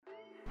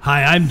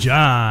Hi, I'm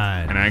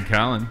John. And I'm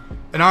Colin.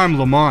 And I'm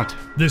Lamont.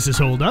 This is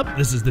Hold Up.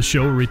 This is the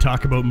show where we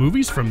talk about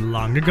movies from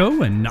long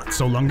ago and not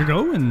so long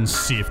ago and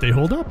see if they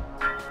hold up.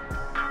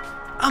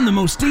 I'm the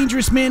most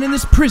dangerous man in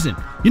this prison.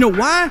 You know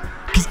why?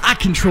 Because I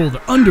control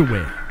the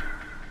underwear.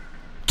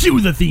 Cue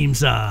the theme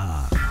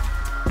song.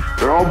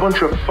 They're all a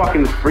bunch of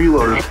fucking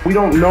freeloaders. We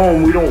don't know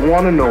them. We don't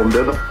want to know them.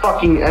 They're the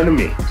fucking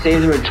enemy. Say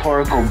the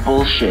rhetorical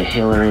bullshit,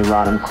 Hillary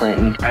Rodham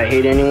Clinton. I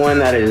hate anyone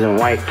that isn't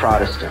white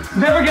Protestant.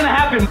 Never gonna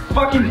happen.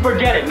 Fucking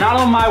forget it. Not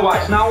on my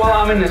watch. Not while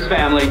I'm in this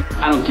family.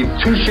 I don't give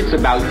two shits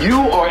about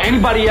you or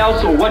anybody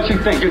else or what you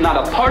think. You're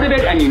not a part of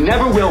it and you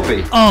never will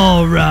be.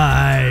 All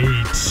right.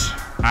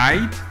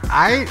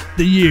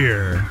 The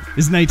year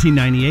is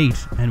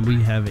 1998, and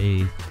we have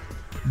a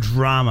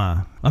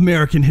drama,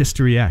 American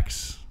History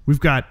X. We've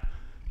got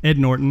Ed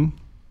Norton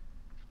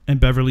and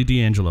Beverly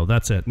D'Angelo.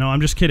 That's it. No,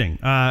 I'm just kidding.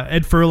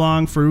 Ed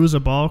Furlong,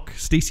 Fairuza Balk,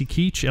 Stacy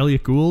Keach,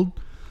 Elliot Gould.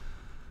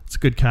 It's a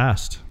good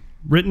cast.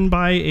 Written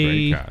by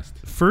a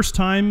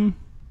first-time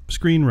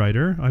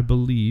screenwriter, I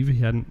believe. He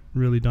hadn't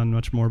really done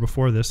much more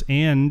before this.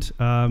 And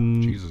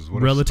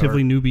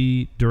relatively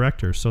newbie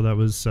director. So that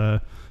was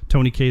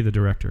Tony Kaye, the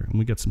director. And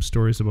we got some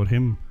stories about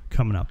him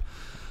coming up.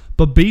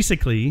 But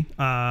basically,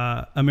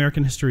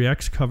 American History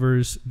X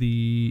covers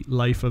the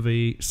life of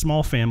a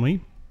small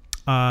family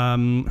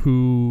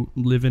who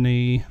live in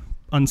a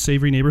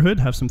unsavory neighborhood,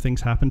 have some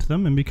things happen to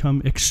them, and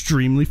become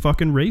extremely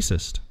fucking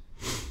racist.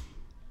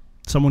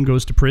 Someone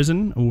goes to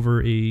prison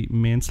over a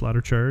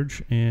manslaughter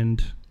charge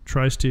and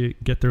tries to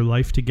get their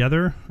life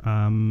together,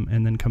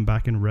 and then come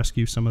back and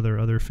rescue some of their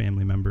other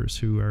family members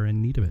who are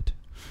in need of it.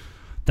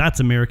 That's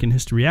American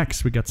History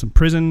X. We got some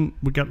prison.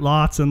 We got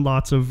lots and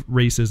lots of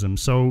racism.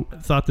 So I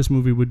thought this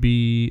movie would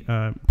be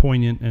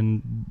poignant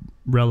and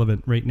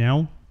relevant right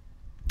now.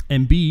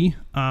 And B,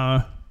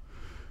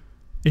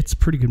 it's a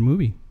pretty good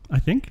movie, I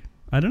think.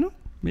 I don't know.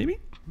 Maybe?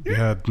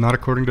 Yeah, not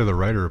according to the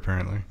writer,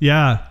 apparently.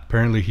 Yeah.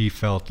 Apparently he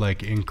felt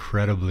like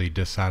incredibly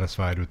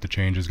dissatisfied with the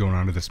changes going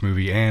on to this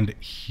movie and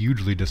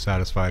hugely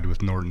dissatisfied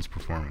with Norton's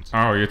performance.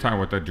 Oh, you're talking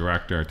about the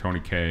director,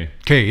 Tony Kaye.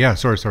 Kaye, yeah,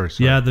 sorry.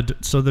 Yeah,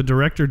 so the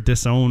director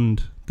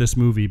disowned this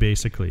movie,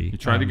 basically. He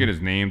tried to get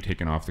his name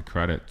taken off the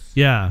credits.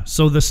 Yeah,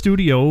 so the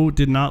studio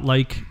did not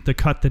like the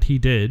cut that he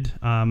did,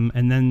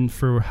 and then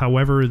for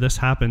however this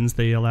happens,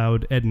 they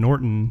allowed Ed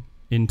Norton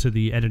into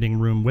the editing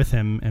room with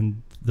him,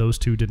 and those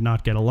two did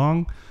not get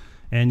along.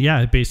 And yeah,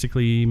 it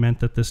basically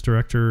meant that this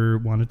director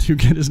wanted to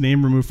get his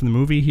name removed from the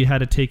movie. He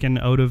had it taken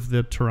out of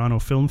the Toronto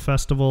Film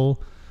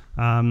Festival,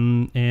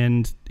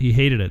 and he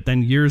hated it.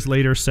 Then years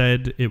later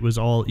said it was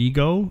all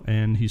ego,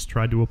 and he's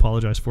tried to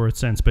apologize for it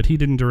since. But he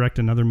didn't direct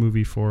another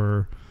movie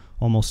for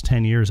almost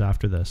 10 years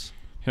after this.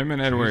 Him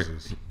and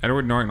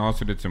Edward Norton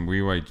also did some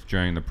rewrites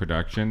during the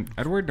production.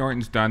 Edward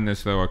Norton's done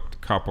this, though, a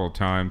couple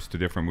times to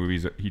different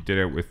movies. He did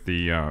it with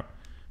the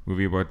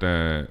movie about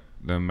the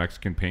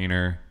Mexican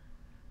painter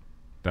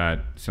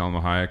that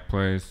Salma Hayek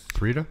plays.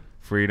 Frida.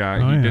 He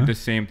did the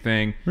same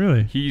thing.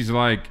 Really? He's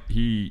like,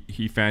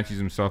 he fancies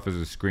himself as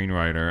a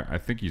screenwriter. I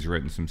think he's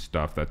written some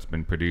stuff that's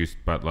been produced,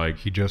 but like...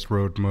 He just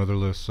wrote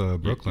Motherless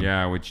Brooklyn.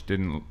 Yeah, which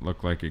didn't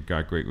look like it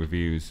got great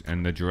reviews.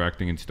 And the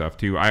directing and stuff,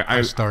 too.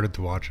 I started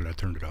to watch it. I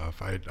turned it off.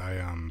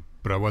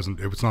 But I wasn't...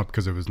 It was not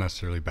because it was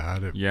necessarily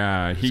bad.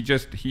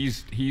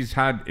 He's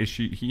had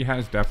issues... He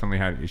has definitely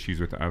had issues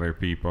with other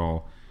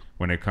people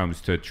when it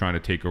comes to trying to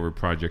take over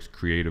projects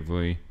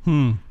creatively.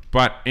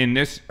 But in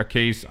this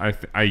case,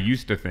 I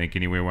used to think,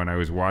 anyway, when I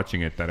was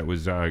watching it, that it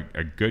was a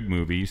good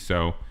movie.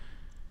 So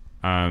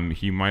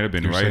he might have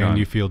been right on. You're saying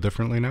you feel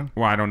differently now?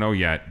 Well, I don't know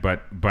yet. But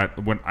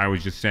when I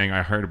was just saying,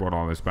 I heard about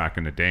all this back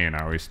in the day, and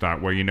I always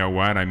thought, well, you know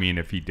what? I mean,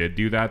 if he did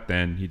do that,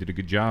 then he did a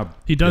good job.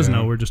 He does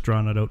know. We're just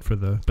drawing it out for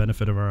the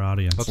benefit of our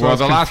audience. Well,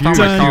 the last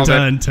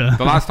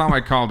time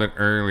I called it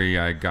early,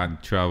 I got in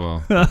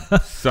trouble.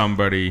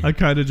 Somebody. I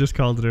kind of just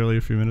called it early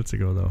a few minutes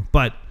ago, though.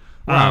 But...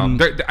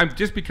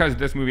 just because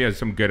this movie has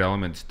some good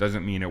elements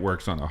doesn't mean it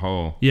works on the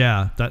whole.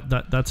 Yeah,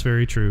 that's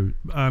very true.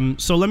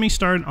 So let me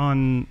start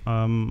on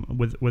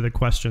with a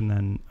question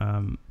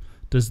then.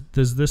 Does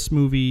this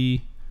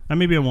movie?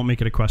 Maybe I won't make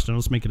it a question.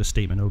 I'll just make it a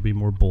statement. It'll be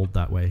more bold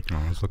that way.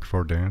 I was looking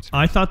forward to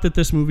answering. I thought that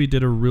this movie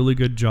did a really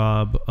good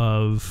job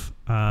of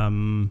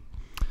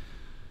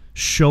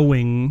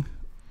showing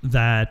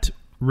that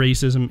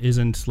racism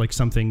isn't like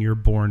something you're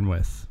born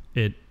with.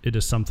 It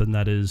is something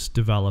that is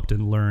developed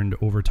and learned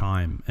over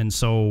time. And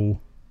so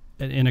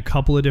in a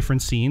couple of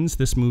different scenes,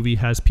 this movie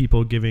has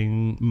people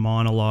giving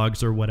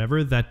monologues or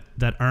whatever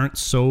that aren't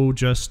so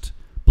just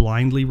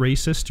blindly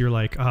racist. You're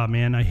like, oh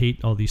man, I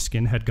hate all these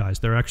skinhead guys.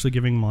 They're actually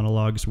giving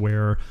monologues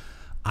where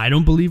I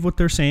don't believe what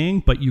they're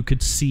saying, but you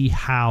could see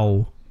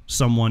how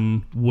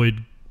someone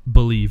would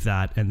believe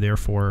that and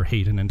therefore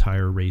hate an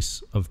entire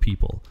race of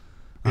people.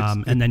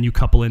 And then you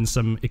couple in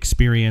some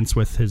experience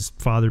with his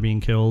father being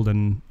killed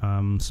and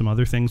some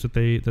other things that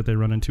they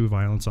run into,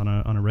 violence on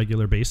a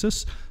regular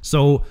basis.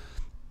 So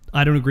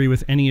I don't agree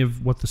with any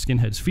of what the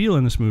skinheads feel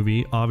in this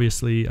movie.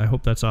 Obviously, I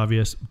hope that's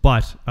obvious.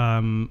 But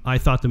I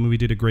thought the movie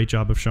did a great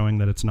job of showing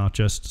that it's not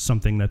just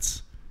something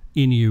that's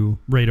in you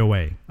right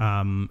away.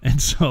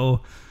 And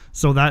so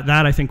that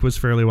I think was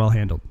fairly well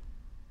handled.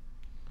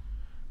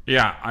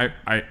 Yeah,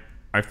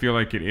 I feel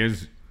like it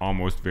is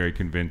almost very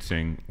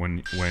convincing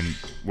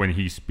when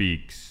he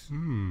speaks.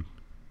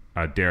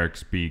 Derek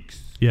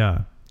speaks.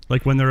 Yeah.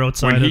 Like when they're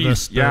outside of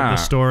the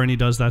store and he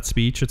does that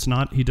speech,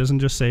 he doesn't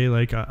just say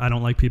like, I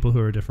don't like people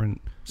who are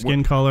different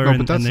skin color. No,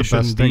 but that's the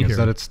best thing is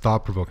that it's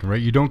thought provoking, right?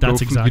 You don't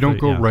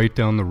go right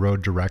down the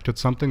road direct at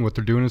something. What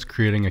they're doing is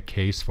creating a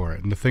case for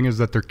it. And the thing is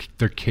that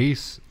their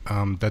case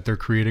that they're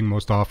creating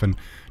most often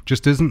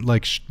just isn't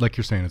like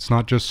you're saying, it's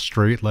not just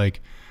straight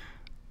like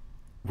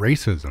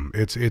racism.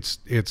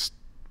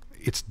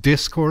 It's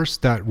discourse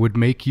that would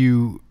make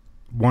you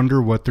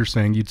wonder what they're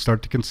saying. You'd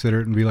start to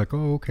consider it and be like,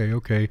 oh,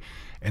 okay.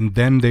 And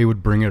then they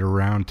would bring it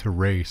around to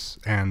race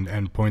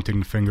and pointing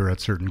the finger at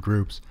certain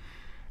groups.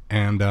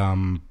 And I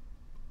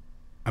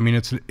mean,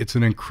 it's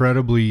an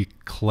incredibly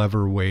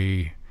clever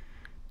way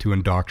to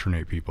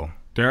indoctrinate people.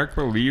 Derek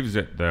believes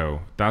it,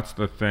 though. That's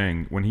the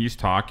thing. When he's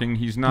talking,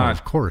 he's not. No,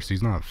 of course,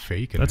 he's not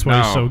faking. That's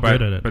why he's so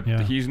good at it. But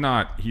he's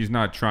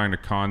not trying to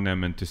con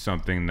them into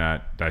something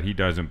that he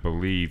doesn't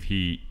believe.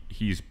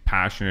 He's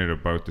passionate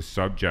about the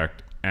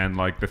subject, and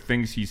like the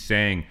things he's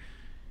saying,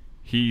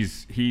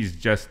 he's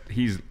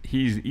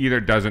either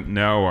doesn't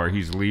know or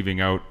he's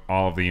leaving out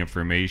all of the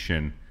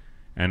information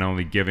and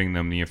only giving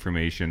them the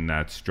information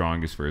that's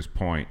strongest for his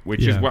point,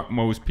 which is what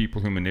most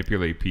people who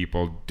manipulate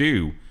people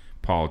do.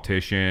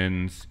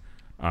 Politicians,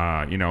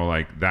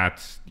 like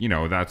that's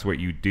what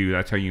you do.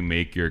 That's how you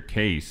make your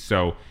case.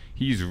 So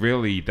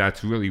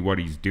that's really what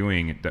he's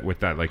doing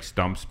with that like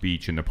stump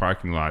speech in the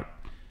parking lot,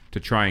 to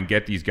try and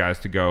get these guys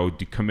to go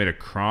to commit a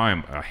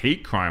crime, a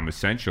hate crime,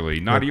 essentially.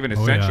 Not even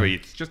essentially.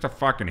 It's just a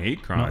fucking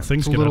hate crime. No,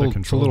 things get out of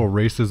control. It's a little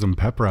racism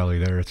pep rally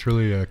there. It's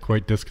really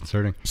quite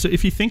disconcerting. So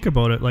if you think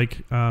about it,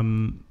 like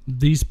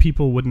these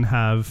people wouldn't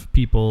have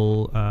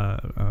people,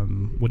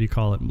 what do you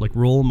call it, like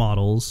role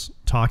models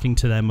talking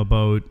to them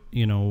about,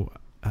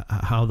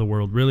 how the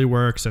world really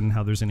works and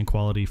how there's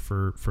inequality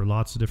for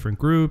lots of different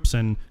groups,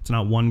 and it's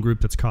not one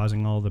group that's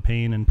causing all the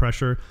pain and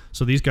pressure.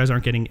 So these guys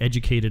aren't getting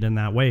educated in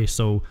that way.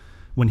 So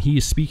when he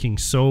is speaking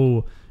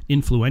so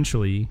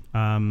influentially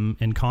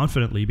and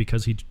confidently,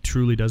 because he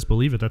truly does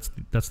believe it,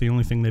 that's the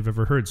only thing they've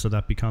ever heard. So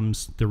that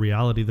becomes the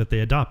reality that they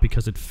adopt,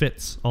 because it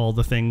fits all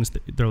the things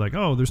that they're like,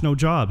 oh, there's no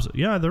jobs.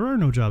 Yeah, there are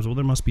no jobs. Well,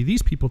 there must be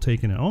these people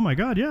taking it. Oh my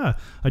God, yeah,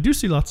 I do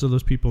see lots of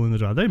those people in the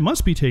job. They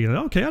must be taking it.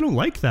 Okay, I don't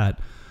like that.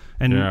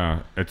 And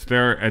yeah, it's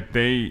there.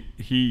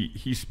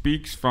 He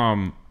speaks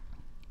from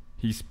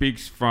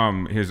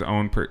his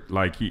own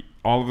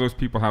all of those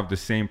people have the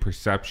same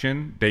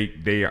perception.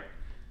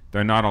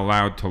 They're not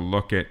allowed to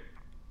look at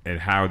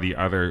how the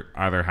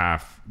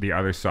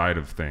other side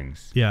of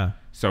things. Yeah.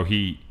 So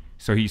he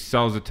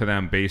sells it to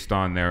them based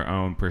on their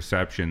own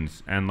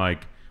perceptions and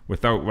like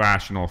without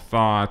rational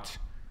thought,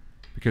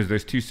 because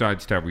there's two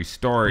sides to every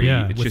story.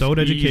 Yeah. It's without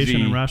just education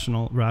easy.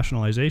 and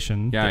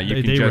rationalization. Yeah.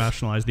 They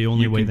rationalize the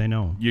only way they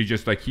know. You're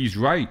just like, he's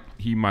right.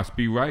 He must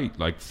be right.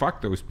 Like,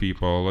 fuck those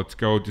people. Let's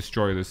go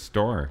destroy this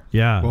store.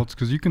 Yeah. Well, it's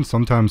because you can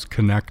sometimes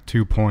connect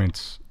 2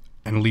 points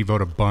and leave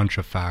out a bunch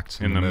of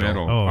facts in the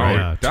middle. Oh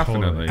yeah,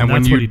 definitely. Totally. And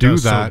when you do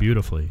that so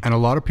beautifully, and a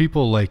lot of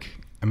people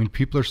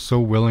people are so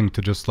willing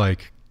to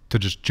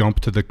just jump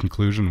to the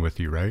conclusion with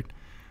you, right?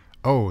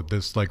 Oh,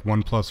 this like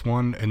 1 +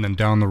 1, and then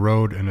down the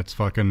road, and it's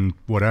fucking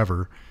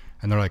whatever,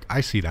 and they're like,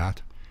 I see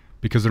that,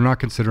 because they're not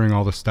considering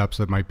all the steps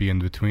that might be in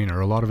between, or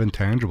a lot of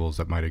intangibles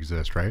that might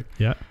exist, right?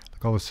 Yeah.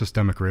 Like all the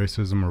systemic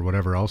racism or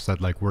whatever else that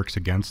like works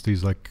against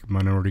these like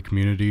minority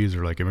communities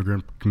or like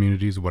immigrant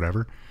communities,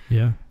 whatever.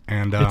 Yeah.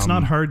 And it's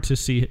not hard to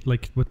see,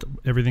 like with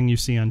everything you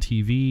see on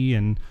TV,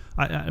 and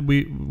I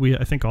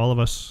think all of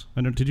us.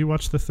 Did you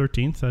watch the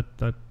 13th?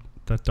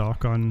 That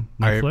doc on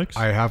Netflix?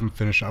 I haven't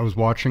finished. I was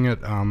watching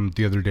it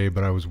the other day,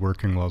 but I was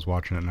working while I was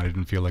watching it, and I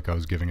didn't feel like I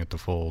was giving it the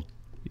full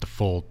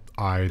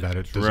eye that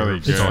it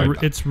deserves. Really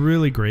good. It's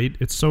really great.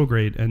 It's so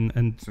great, and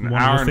it's an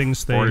one hour of the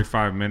things and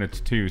 45 minutes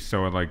too.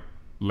 So it like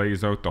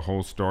lays out the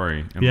whole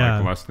story in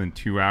like less than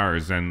 2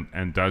 hours,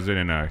 and does it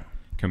in a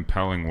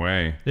compelling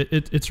way.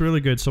 It's really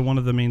good. So one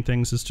of the main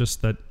things is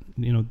just that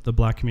the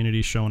black community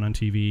is shown on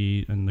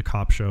TV and the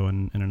cop show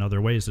and in other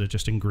ways, that it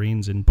just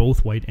ingrains in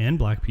both white and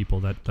black people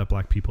that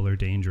black people are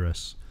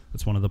dangerous.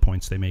 That's one of the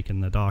points they make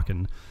in the doc,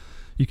 and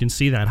you can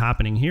see that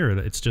happening here.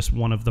 It's just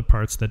one of the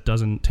parts that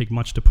doesn't take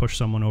much to push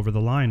someone over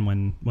the line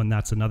when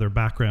that's another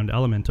background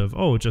element of,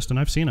 and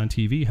I've seen on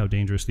TV how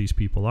dangerous these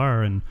people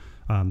are, and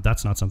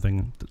that's not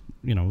something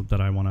that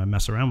I want to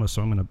mess around with,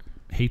 so I'm going to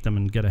hate them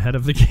and get ahead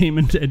of the game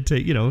and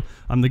take,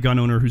 I'm the gun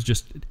owner who's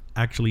just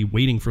actually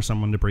waiting for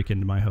someone to break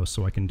into my house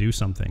so I can do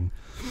something.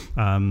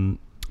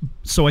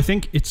 So I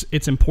think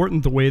it's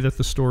important the way that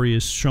the story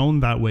is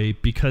shown that way,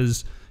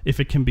 because if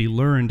it can be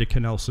learned, it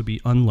can also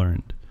be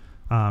unlearned,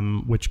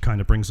 which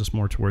kind of brings us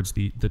more towards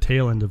the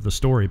tail end of the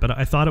story. But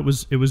I thought it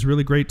was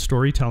really great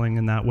storytelling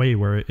in that way,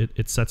 where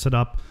it sets it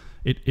up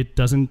it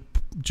doesn't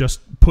just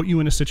put you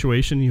in a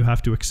situation you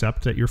have to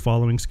accept that you're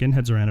following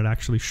skinheads around. It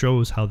actually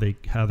shows how they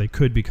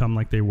could become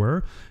like they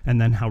were, and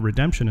then how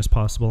redemption is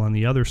possible on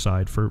the other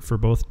side for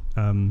both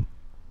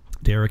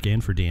Derek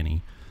and for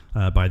Danny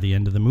by the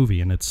end of the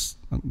movie. And it's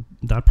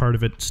that part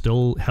of it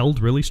still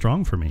held really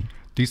strong for me.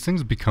 These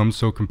things become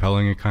so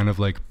compelling and kind of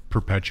like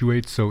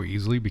perpetuate so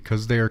easily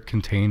because they are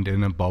contained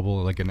in a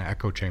bubble, like an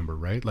echo chamber,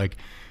 right? Like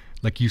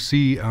you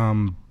see,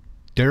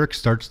 Derek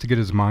starts to get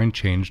his mind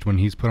changed when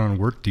he's put on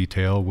work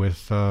detail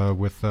with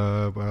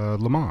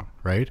Lamont,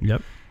 right?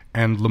 Yep.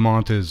 And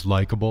Lamont is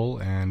likable,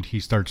 and he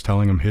starts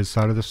telling him his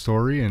side of the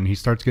story, and he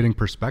starts getting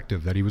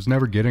perspective that he was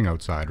never getting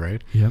outside,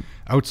 right? Yep.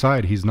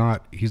 Outside, he's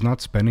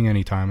not spending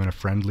any time in a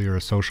friendly or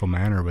a social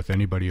manner with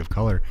anybody of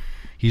color.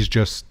 He's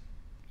just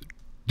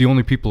the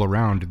only people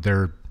around.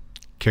 They're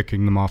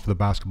kicking them off the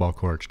basketball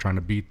courts, trying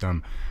to beat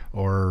them,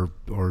 or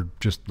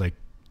just like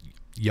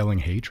yelling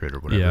hatred or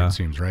whatever it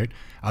seems, right?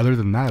 Other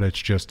than that,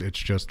 it's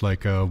just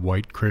like a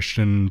white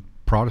Christian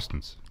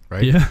Protestants,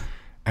 right? Yeah.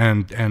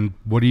 And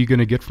what are you going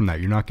to get from that?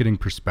 You're not getting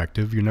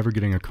perspective. You're never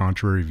getting a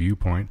contrary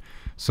viewpoint.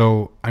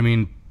 So, I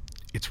mean,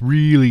 it's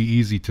really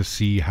easy to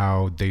see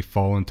how they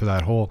fall into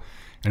that hole.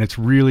 And it's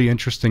really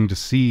interesting to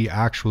see,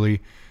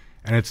 actually,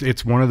 and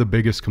it's one of the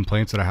biggest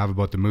complaints that I have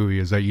about the movie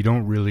is that you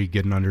don't really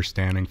get an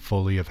understanding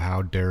fully of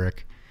how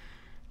Derek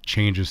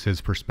changes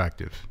his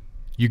perspective.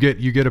 You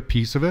get a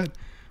piece of it,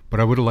 but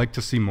I would have liked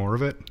to see more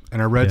of it.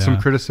 And I read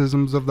some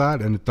criticisms of that,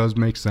 and it does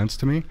make sense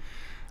to me.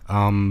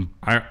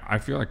 I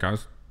feel like I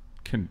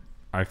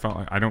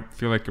don't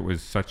feel like it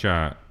was such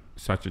a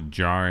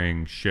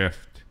jarring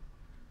shift.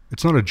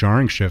 It's not a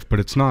jarring shift,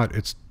 but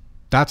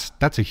that's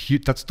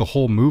the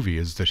whole movie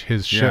is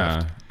his shift.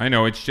 Yeah, I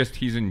know. It's just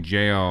he's in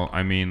jail.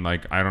 I mean,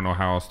 like, I don't know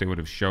how else they would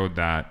have showed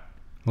that.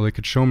 Well, they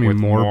could show me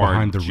more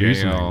behind the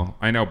reasoning.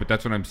 I know, but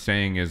that's what I'm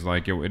saying is,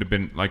 like, it would have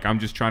been like, I'm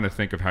just trying to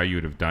think of how you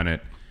would have done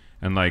it.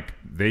 And, like,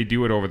 they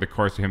do it over the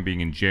course of him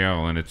being in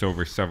jail, and it's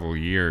over several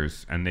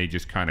years, and they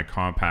just kind of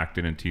compact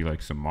it into,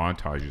 like, some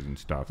montages and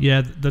stuff.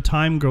 Yeah, the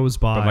time goes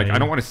by. But, like, I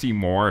don't want to see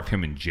more of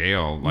him in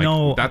jail. Like,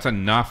 no, that's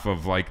enough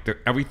of, like,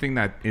 everything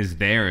that is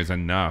there is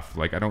enough.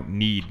 Like, I don't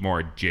need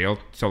more jail.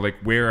 So, like,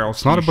 where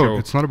else?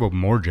 It's not about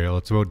more jail.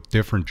 It's about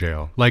different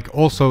jail. Like,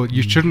 also,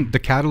 you shouldn't. The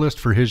catalyst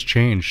for his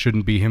change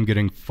shouldn't be him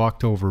getting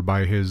fucked over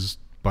by his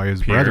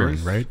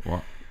brethren, right?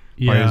 Well,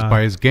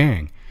 by his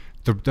gang.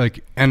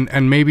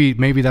 And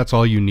maybe that's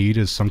all you need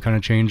is some kind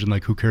of change, and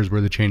like, who cares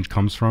where the change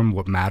comes from?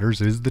 What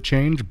matters is the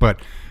change. But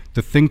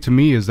the thing to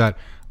me is that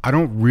I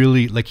don't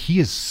really like,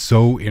 he is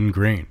so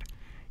ingrained.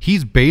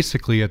 He's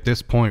basically at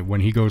this point,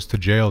 when he goes to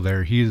jail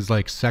there, he is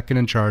like second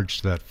in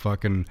charge to that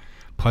fucking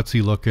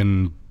putsy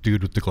looking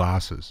dude with the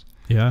glasses.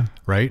 Yeah.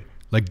 Right?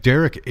 Like,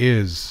 Derek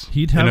is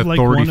an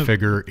authority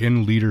figure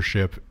in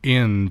leadership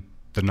in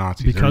the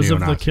Nazis because of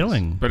the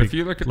killing. But if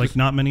you look at like,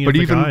 not many of the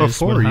guys. But even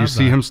before, you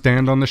see him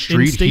stand on the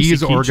street.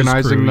 He's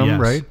organizing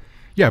them, right?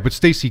 Yeah, but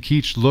Stacy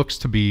Keach looks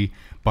to be,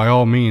 by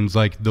all means,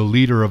 like the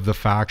leader of the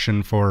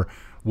faction for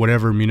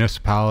whatever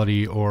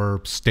municipality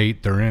or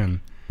state they're in.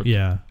 But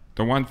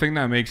the one thing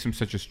that makes him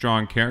such a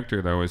strong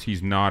character, though, is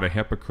he's not a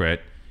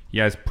hypocrite. He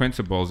has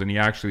principles, and he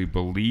actually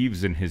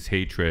believes in his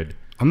hatred.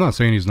 I'm not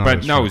saying he's not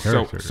a strong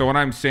character. So what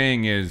I'm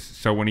saying is,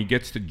 so when he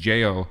gets to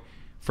jail,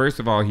 first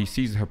of all, he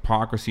sees the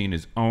hypocrisy in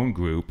his own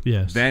group.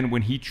 Yes. Then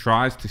when he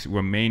tries to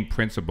remain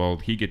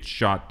principled, he gets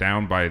shot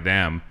down by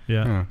them.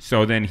 Yeah.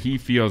 So then he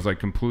feels like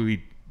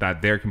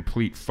that they're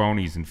complete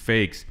phonies and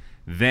fakes.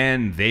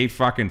 Then they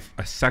fucking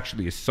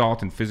sexually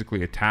assault and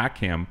physically attack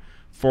him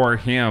for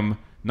him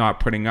not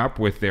putting up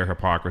with their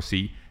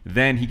hypocrisy.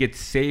 Then he gets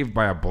saved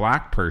by a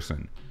black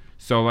person.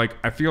 So, like,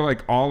 I feel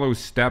like all those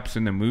steps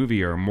in the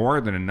movie are more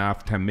than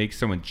enough to make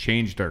someone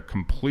change their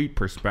complete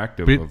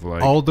perspective of,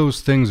 like... All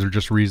those things are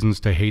just reasons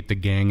to hate the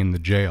gang in the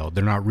jail.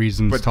 They're not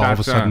reasons to all of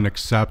a sudden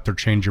accept or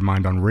change your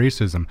mind on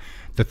racism.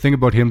 The thing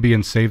about him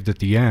being saved at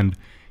the end,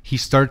 he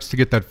starts to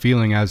get that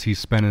feeling as he's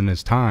spending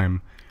his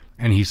time,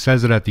 and he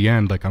says it at the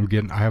end, like,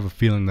 I have a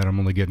feeling that I'm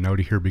only getting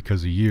out of here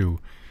because of you.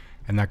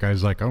 And that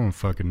guy's like, I won't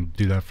fucking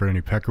do that for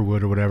any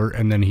Peckerwood or whatever.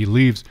 And then he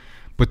leaves.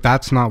 But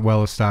that's not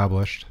well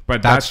established.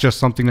 But that's just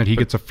something that he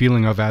gets a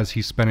feeling of as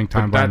he's spending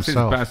time by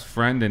himself. That's his best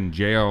friend in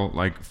jail,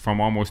 like,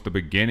 from almost the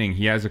beginning.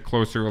 He has a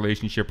closer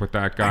relationship with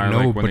that guy, I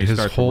know, like, when they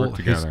start to work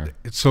together.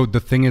 So the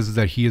thing is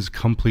that he is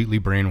completely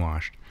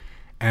brainwashed.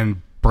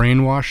 And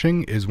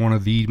brainwashing is one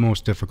of the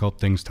most difficult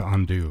things to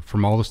undo.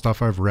 From all the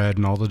stuff I've read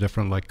and all the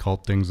different, like,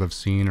 cult things I've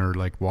seen or,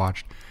 like,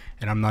 watched,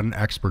 and I'm not an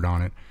expert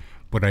on it,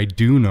 but I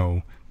do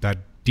know that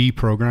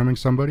deprogramming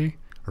somebody,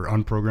 or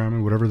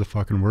unprogramming, whatever the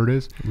fucking word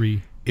is,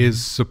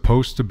 is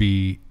supposed to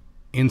be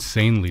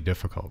insanely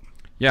difficult.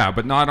 Yeah,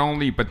 but not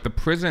only, but the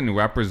prison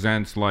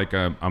represents like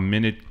a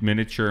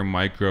miniature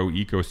micro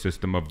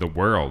ecosystem of the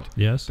world.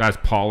 Yes. That's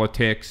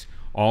politics,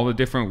 all the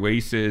different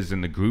races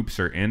and the groups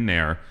are in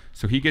there.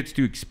 So he gets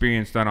to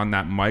experience that on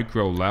that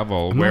micro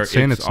level. I'm not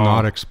saying it's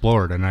not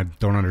explored, and I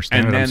don't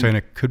understand it. I'm saying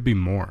it could be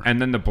more.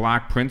 And then the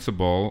black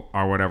principal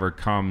or whatever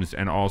comes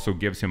and also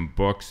gives him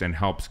books and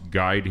helps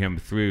guide him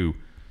through.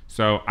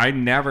 So I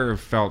never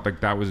felt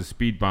like that was a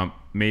speed bump.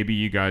 Maybe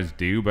you guys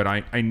do, but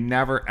I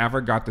never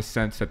ever got the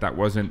sense that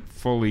wasn't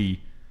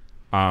fully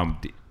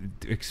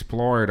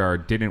explored or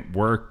didn't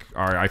work,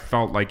 or I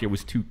felt like it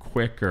was too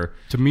quick. Or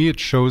to me,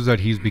 it shows that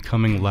he's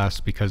becoming less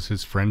because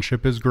his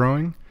friendship is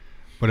growing.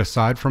 But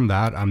aside from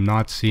that, I'm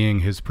not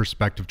seeing his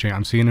perspective change.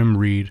 I'm seeing him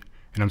read,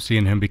 and I'm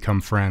seeing him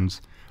become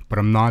friends, but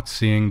I'm not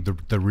seeing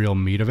the real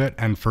meat of it.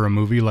 And for a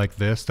movie like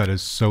this that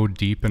is so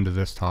deep into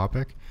this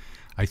topic,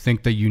 I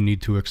think that you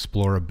need to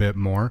explore a bit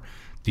more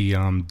the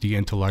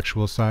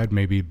intellectual side,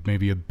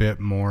 maybe a bit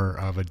more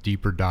of a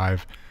deeper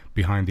dive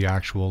behind the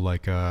actual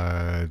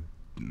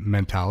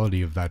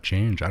mentality of that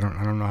change. I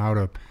don't know how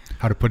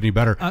to put it any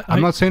better.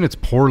 I'm not saying it's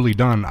poorly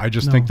done. I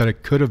just think that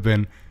it could have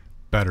been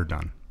better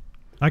done.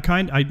 I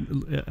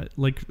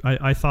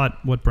thought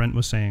what Brent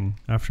was saying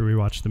after we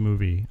watched the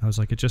movie. I was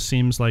like, it just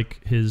seems like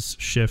his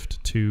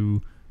shift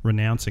to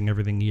renouncing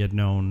everything he had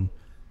known.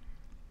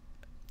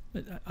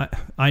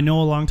 I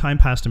know a long time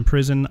passed in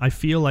prison. I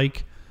feel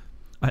like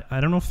I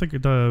don't know if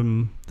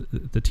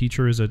the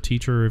teacher is a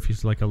teacher, if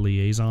he's like a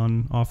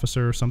liaison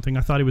officer or something.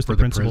 I thought he was the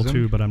principal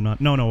too, but I'm not.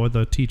 No,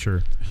 the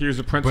teacher. Here's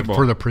a principal. But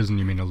for the prison,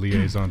 you mean a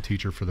liaison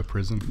teacher for the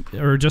prison?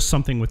 Or just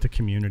something with the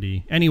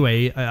community.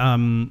 Anyway,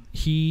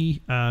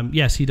 he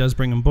does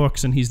bring him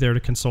books, and he's there to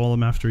console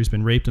him after he's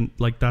been raped, and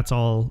that's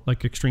all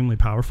extremely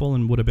powerful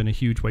and would have been a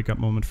huge wake-up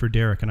moment for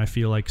Derek. And I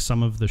feel like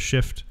some of the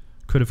shift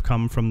could have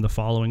come from the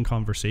following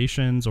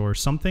conversations or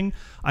something.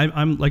 I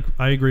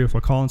agree with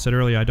what Colin said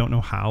earlier. I don't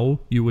know how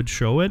you would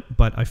show it,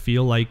 but I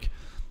feel like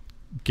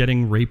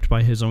getting raped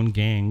by his own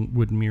gang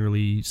would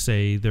merely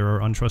say there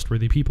are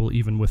untrustworthy people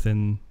even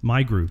within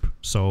my group,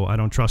 so I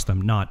don't trust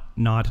them. Not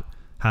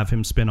have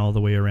him spin all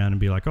the way around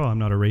and be like, oh, I'm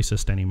not a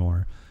racist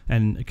anymore.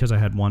 And because I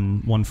had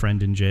one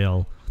friend in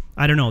jail,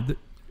 I don't know.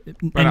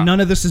 And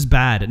none of this is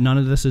bad.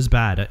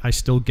 I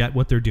still get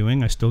what they're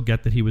doing. I still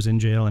get that he was in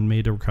jail and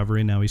made a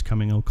recovery. Now he's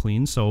coming out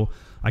clean. So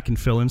I can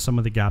fill in some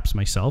of the gaps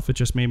myself. It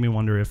just made me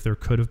wonder if there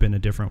could have been a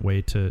different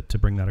way to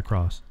bring that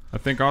across. I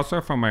think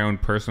also from my own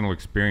personal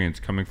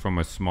experience, coming from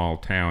a small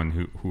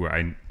town, who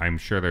I'm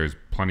sure there's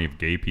plenty of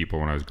gay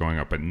people when I was growing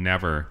up, but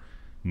never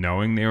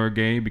knowing they were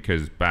gay,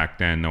 because back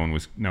then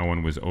no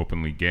one was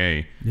openly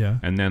gay. Yeah.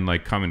 And then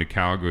coming to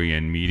Calgary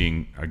and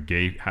meeting a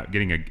gay,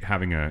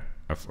 having a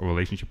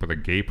relationship with a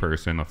gay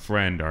person, a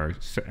friend,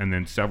 and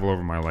then several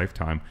over my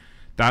lifetime,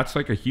 that's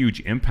a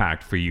huge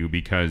impact for you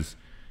because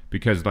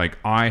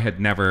I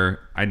never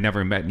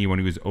met anyone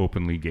who was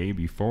openly gay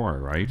before,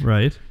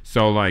 right?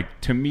 So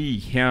to me,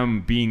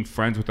 him being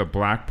friends with a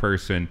black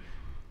person,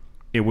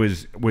 it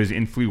was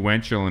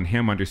influential in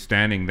him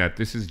understanding that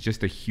this is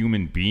just a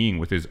human being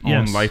with his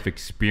own life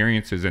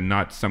experiences and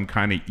not some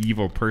kind of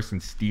evil person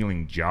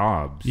stealing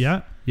jobs.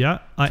 Yeah.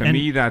 To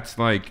me, that's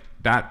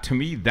to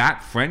me,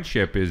 that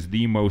friendship is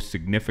the most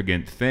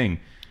significant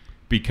thing,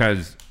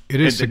 because it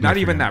is not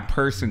even that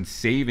person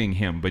saving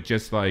him, but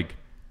just I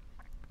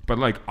was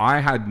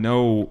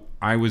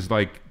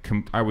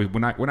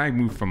when I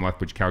moved from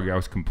Lethbridge, Calgary, I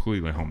was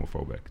completely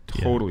homophobic,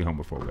 totally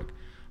homophobic.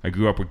 I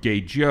grew up with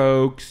gay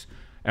jokes.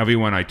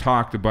 Everyone I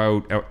talked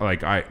about,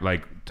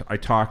 I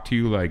talked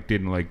to,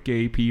 didn't like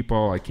gay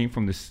people. I came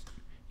from this,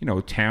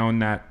 town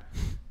that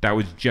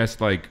was just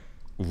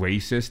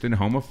racist and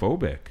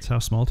homophobic. That's how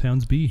small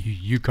towns be.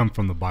 You come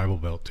from the Bible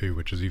Belt too,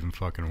 which is even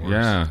fucking worse.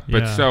 Yeah,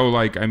 but so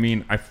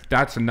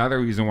that's another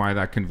reason why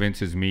that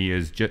convinces me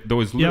is just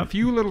those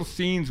few little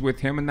scenes with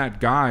him and that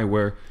guy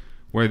where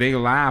they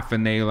laugh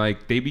and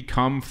they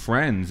become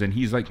friends, and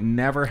he's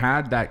never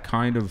had that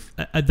kind of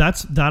I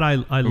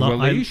love.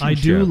 I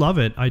do love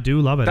it. That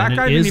and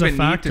guy it didn't is even a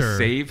factor. need to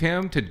save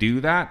him to do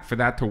that, for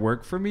that to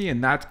work for me,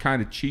 and that's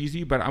kind of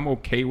cheesy, but I'm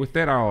okay with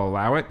it. I'll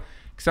allow it.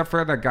 Except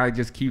for that guy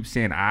just keeps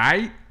saying,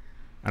 I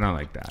don't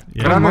like that.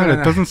 Yeah. I don't mind.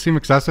 It doesn't seem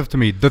excessive to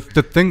me. The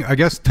thing, I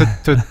guess,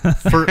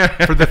 for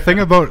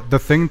the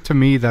thing to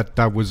me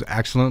that was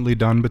excellently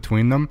done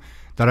between them,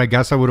 that I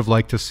guess I would have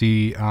liked to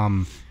see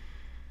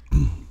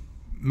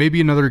maybe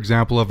another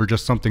example of, or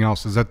just something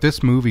else, is that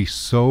this movie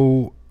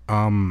so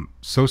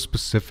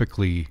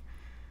specifically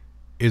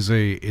is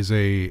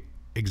a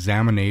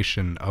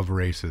examination of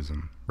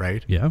racism,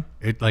 right? Yeah.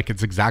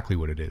 It's exactly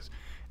what it is.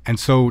 And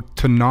so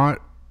to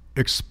not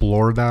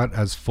explore that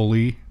as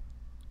fully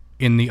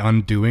in the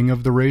undoing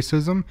of the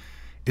racism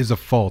is a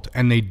fault.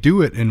 And they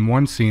do it in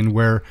one scene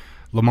where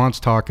Lamont's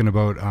talking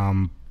about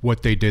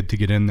what they did to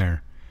get in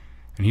there,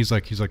 and he's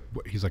like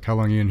how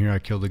long are you in here? I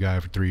killed a guy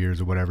for 3 years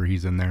or whatever.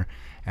 He's in there,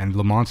 and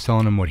Lamont's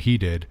telling him what he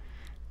did,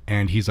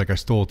 and he's like, I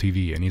stole a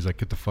TV, and he's like,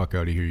 get the fuck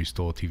out of here, you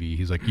stole a TV.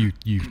 He's like, you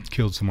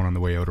killed someone on the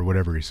way out, or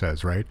whatever he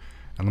says, right?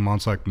 And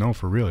Lamont's like, no,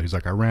 for real. He's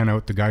like, I ran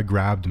out, the guy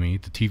grabbed me,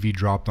 the TV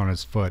dropped on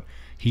his foot.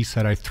 He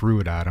said I threw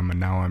it at him, and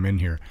now I'm in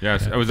here.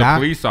 Yes, it was a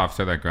police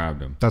officer that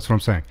grabbed him. That's what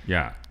I'm saying.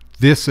 Yeah.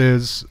 This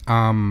is...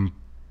 it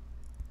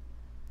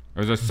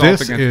was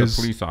assault against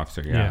a police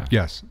officer, yeah.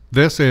 Yes.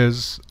 This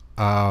is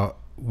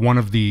one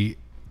of the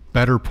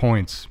better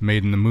points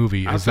made in the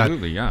movie.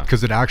 Absolutely, yeah.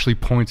 Because it actually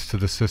points to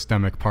the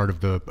systemic part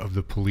of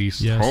the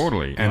police. Yes.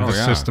 Totally. And the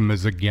system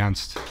is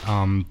against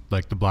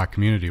like the black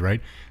community,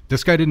 right?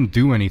 This guy didn't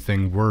do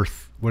anything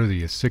worth, what is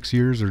he, 6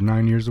 years or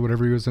 9 years or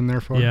whatever he was in there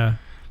for? Yeah.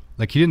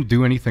 Like, he didn't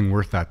do anything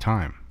worth that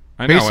time.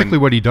 I know, Basically,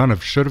 what he done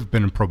should have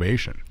been in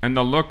probation. And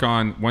the look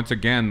on, once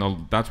again,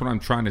 that's what I'm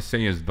trying to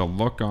say, is the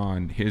look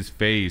on his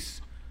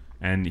face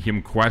and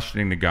him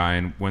questioning the guy,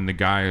 and when the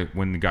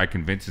guy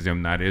convinces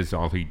him that is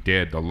all he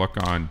did, the look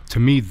on, to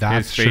me,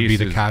 that should be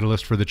the is,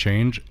 catalyst for the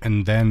change,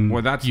 and then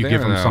you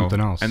give him something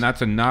else. And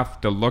that's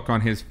enough, the look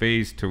on his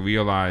face, to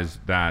realize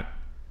that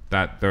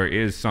there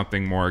is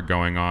something more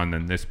going on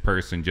than this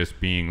person just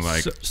being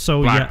like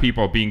black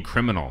people being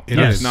criminal.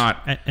 That's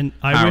not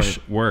how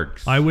it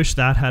works. I wish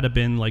that had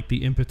been like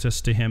the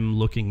impetus to him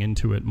looking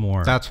into it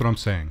more. That's what I'm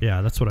saying. Yeah,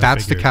 that's what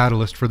That's the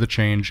catalyst for the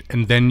change,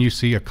 and then you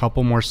see a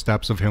couple more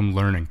steps of him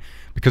learning.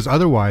 Because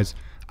otherwise,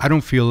 I don't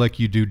feel like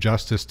you do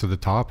justice to the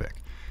topic.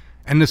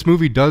 And this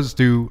movie doesn't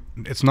do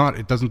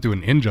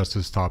an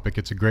injustice topic.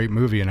 It's a great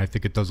movie, and I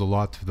think it does a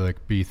lot to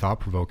like be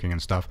thought-provoking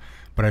and stuff.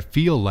 But I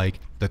feel like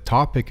the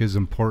topic is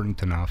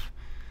important enough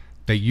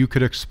that you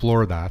could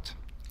explore that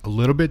a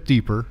little bit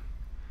deeper,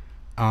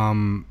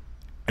 and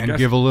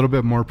give a little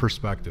bit more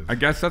perspective. I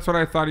guess that's what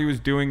I thought he was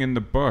doing in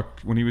the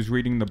book. When he was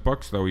reading the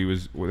books, though,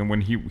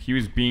 when he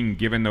was being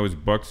given those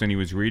books and he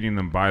was reading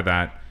them by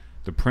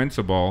the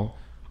principal,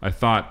 I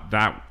thought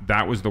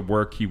that was the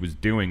work he was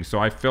doing. So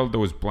I filled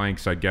those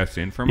blanks, I guess,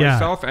 in for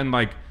myself. And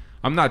like,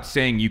 I'm not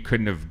saying you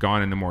couldn't have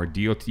gone into more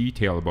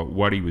detail about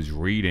what he was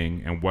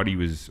reading and what he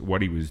was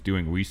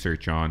doing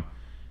research on.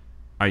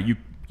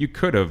 You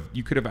could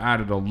have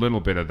added a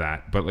little bit of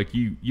that, but like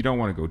you don't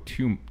want to go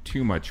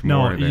too much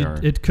more there.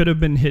 It could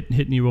have been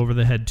hitting you over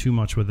the head too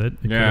much with it.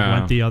 It could have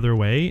went the other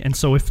way. And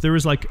so if there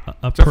was like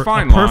a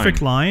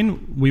perfect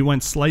line, we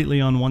went slightly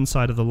on one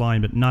side of the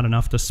line, but not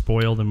enough to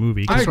spoil the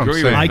movie. I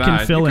agree with that. I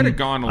can fill in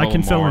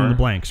the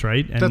blanks,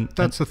 right? And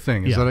that's the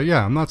thing. Is that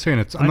I'm not saying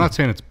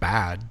it's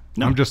bad.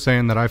 No. I'm just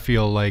saying that I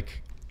feel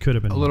like could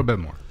have been a little bit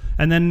more.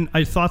 And then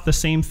I thought the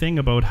same thing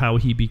about how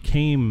he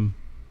became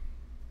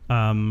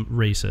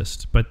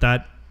racist, but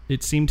that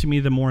it seemed to me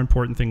the more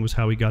important thing was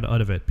how he got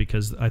out of it,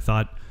 because I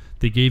thought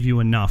they gave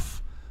you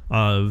enough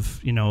of,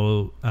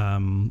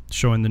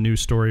 showing the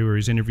news story where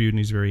he's interviewed and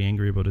he's very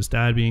angry about his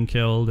dad being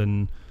killed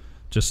and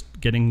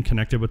just getting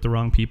connected with the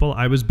wrong people.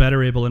 I was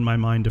better able in my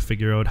mind to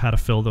figure out how to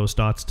fill those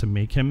dots to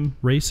make him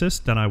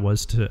racist than I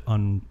was to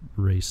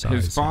unracize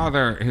his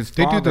father.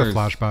 They did the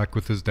flashback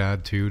with his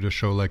dad too to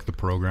show like the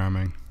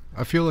programming.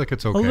 I feel like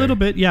it's okay. A little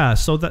bit, yeah.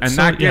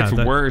 That gets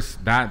worse.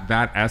 That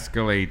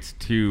escalates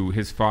to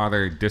his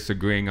father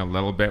disagreeing a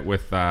little bit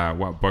with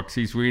what books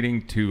he's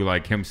reading, to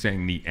like him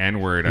saying the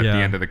N-word at the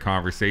end of the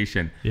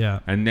conversation. Yeah.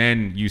 And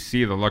then you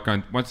see the look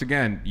on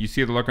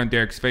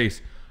Derek's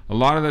face. A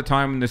lot of the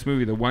time in this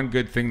movie, the one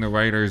good thing the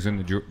writers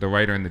and the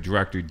writer and the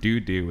director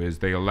do is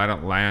they let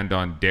it land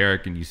on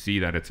Derek, and you see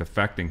that it's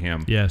affecting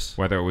him. Yes.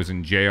 Whether it was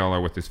in jail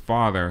or with his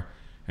father,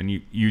 and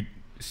you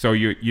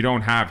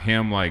don't have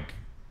him like.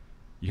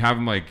 You have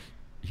him like,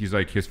 he's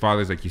like, his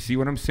father's like, you see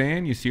what I'm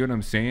saying? You see what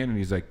I'm saying? And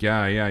he's like,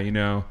 yeah,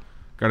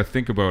 got to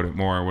think about it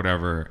more or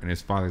whatever. And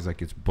his father's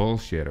like, it's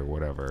bullshit or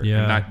whatever.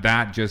 Yeah. And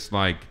that just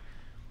like,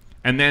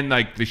 and then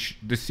like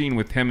the scene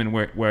with him and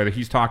where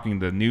he's talking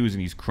to the news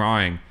and he's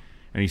crying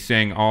and he's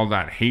saying all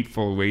that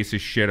hateful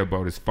racist shit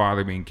about his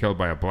father being killed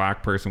by a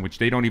black person, which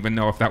they don't even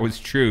know if that was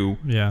true.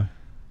 Yeah.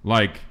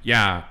 Like,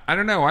 yeah, I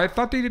don't know. I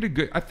thought they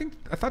did I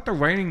thought the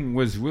writing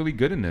was really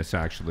good in this,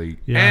 actually.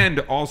 Yeah. And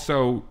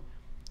also,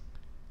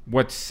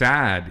 what's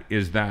sad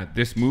is that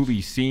this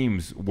movie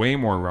seems way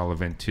more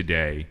relevant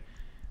today,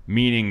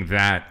 meaning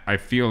that I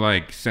feel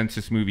like since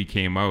this movie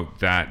came out,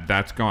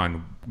 that's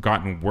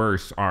gotten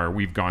worse, or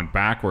we've gone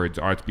backwards,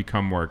 or it's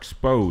become more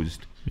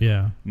exposed.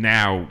 Yeah.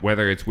 Now,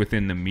 whether it's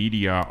within the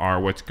media or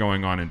what's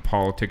going on in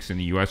politics in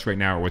the U.S. right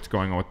now, or what's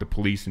going on with the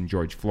police and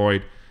George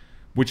Floyd,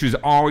 which has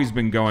always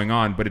been going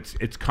on, but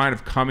it's kind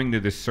of coming to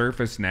the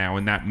surface now,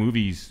 and that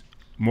movie's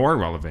more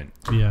relevant.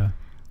 Yeah.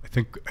 I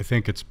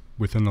think it's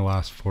within the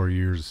last 4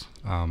 years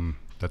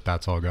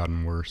that's all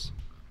gotten worse,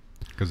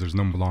 because there's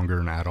no longer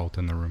an adult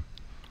in the room.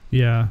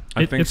 Yeah,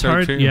 I think it's so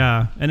hard. too.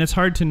 Yeah, and it's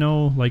hard to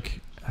know.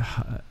 Like,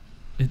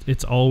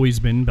 it's always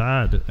been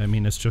bad. I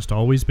mean, it's just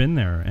always been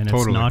there, and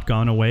it's not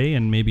gone away.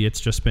 And maybe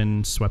it's just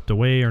been swept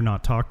away, or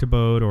not talked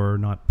about, or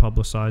not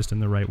publicized in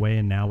the right way.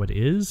 And now it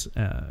is,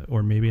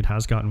 or maybe it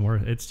has gotten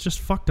worse. It's just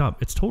fucked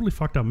up. It's totally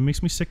fucked up. It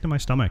makes me sick to my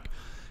stomach,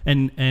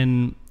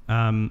 and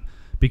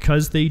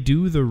because they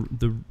do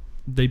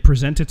they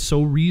present it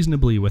so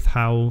reasonably with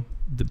how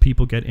the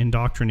people get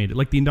indoctrinated.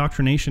 Like, the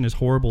indoctrination is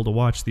horrible to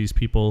watch these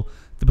people,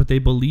 but they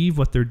believe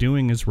what they're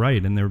doing is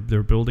right, and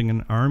they're building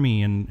an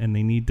army, and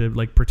they need to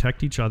like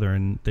protect each other,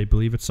 and they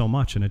believe it so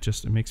much, and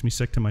it makes me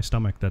sick to my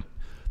stomach that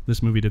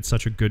this movie did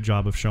such a good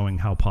job of showing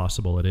how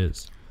possible it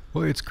is.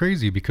 Well, it's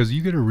crazy because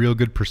you get a real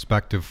good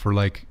perspective for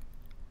like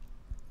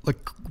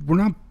we're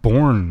not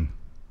born,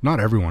 not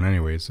everyone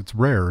anyways, it's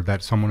rare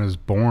that someone is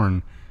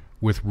born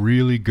with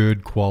really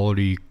good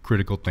quality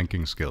critical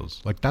thinking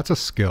skills. Like, that's a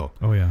skill.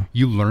 Oh, yeah.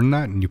 You learn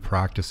that and you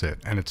practice it,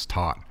 and it's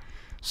taught.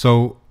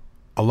 So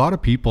a lot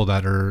of people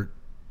that are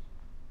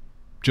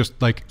just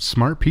like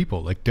smart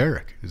people, like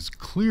Derek, is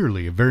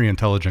clearly a very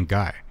intelligent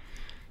guy.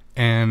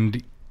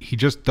 And he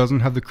just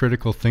doesn't have the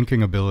critical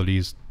thinking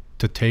abilities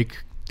to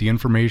take the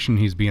information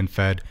he's being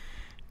fed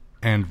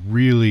and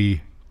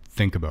really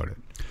think about it.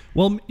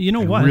 Well, you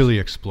know and what? Really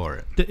explore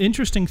it. The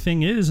interesting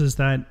thing is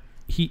that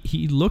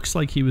he looks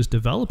like he was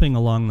developing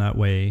along that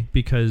way,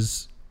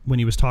 because when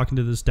he was talking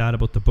to his dad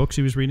about the books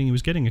he was reading, he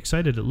was getting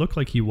excited. It looked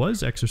like he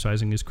was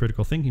exercising his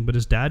critical thinking, but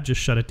his dad just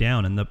shut it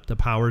down, and the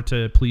power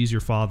to please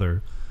your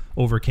father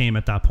overcame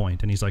at that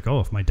point. And he's like, oh,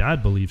 if my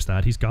dad believes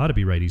that, he's got to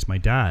be right. He's my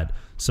dad.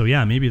 So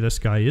yeah, maybe this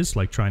guy is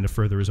like trying to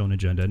further his own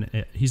agenda,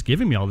 and he's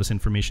giving me all this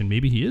information.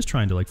 Maybe he is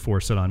trying to like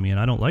force it on me, and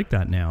I don't like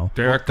that now.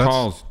 Derek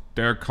calls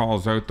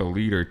out the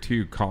leader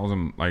too. Calls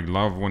him, like,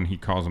 love when he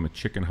calls him a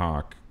chicken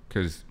hawk,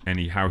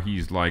 how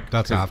he's like.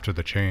 That's after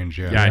the change,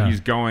 yeah. Yeah, he's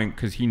going,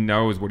 because he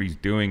knows what he's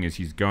doing is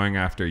he's going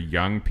after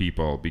young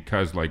people,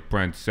 because like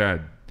Brent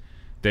said,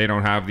 they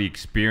don't have the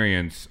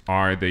experience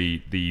or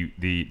they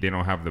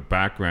don't have the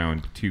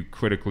background to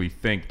critically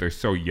think. They're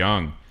so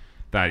young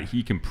that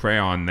he can prey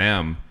on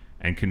them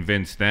and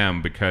convince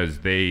them, because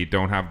they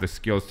don't have the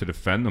skills to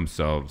defend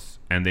themselves,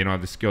 and they don't have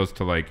the skills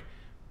to like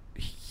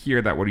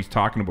hear that what he's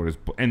talking about is,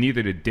 and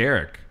neither did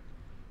Derek,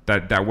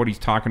 that what he's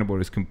talking about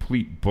is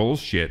complete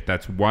bullshit.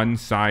 That's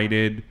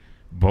one-sided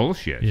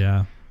bullshit.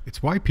 Yeah.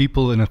 It's why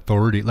people in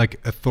authority,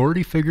 like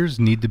authority figures,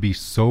 need to be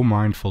so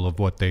mindful of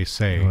what they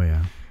say. Oh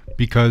yeah.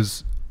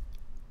 Because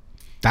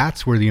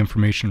that's where the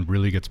information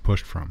really gets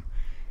pushed from.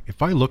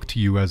 If I look to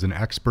you as an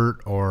expert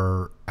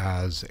or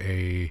as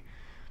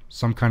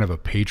some kind of a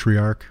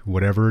patriarch,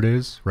 whatever it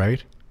is,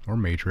 right? Or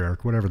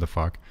matriarch, whatever the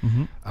fuck.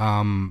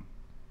 Mm-hmm.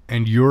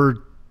 And you're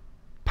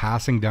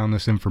passing down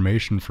this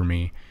information for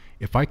me,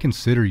 if I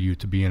consider you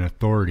to be an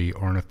authority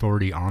or an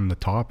authority on the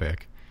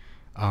topic,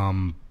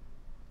 I'm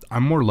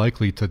more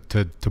likely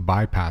to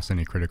bypass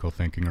any critical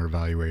thinking or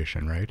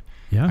evaluation, right?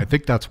 Yeah. I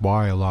think that's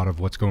why a lot of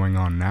what's going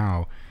on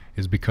now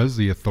is because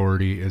the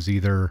authority is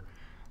either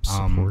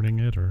supporting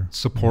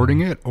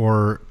it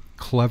or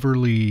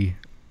cleverly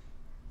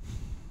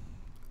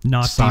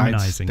not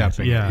demonizing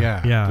it.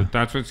 Yeah.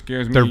 That's what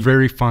scares me. They're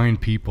very fine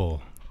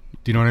people.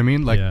 Do you know what I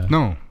mean? Like,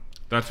 no,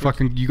 that's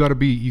fucking. You gotta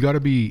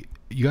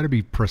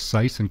be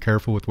precise and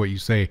careful with what you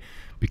say,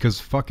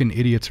 because fucking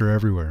idiots are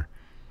everywhere.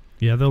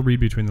 Yeah, they'll read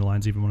between the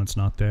lines even when it's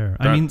not there.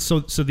 I mean, so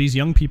these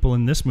young people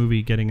in this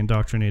movie getting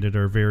indoctrinated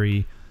are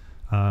very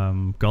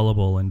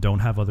gullible and don't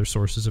have other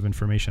sources of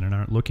information and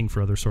aren't looking for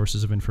other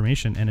sources of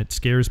information. And it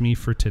scares me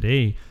for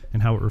today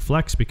and how it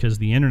reflects, because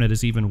the internet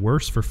is even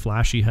worse for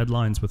flashy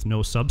headlines with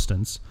no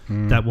substance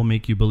that will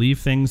make you believe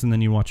things, and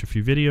then you watch a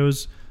few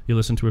videos, you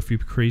listen to a few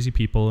crazy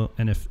people,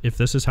 and if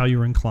this is how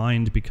you're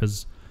inclined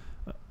because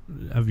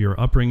of your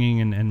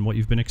upbringing and what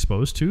you've been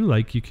exposed to,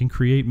 like, you can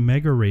create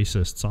mega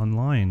racists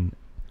online.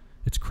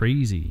 It's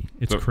crazy.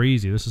 It's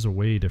crazy. This is a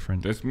way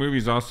different. This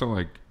movie's also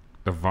like,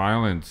 the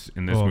violence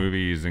in this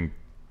movie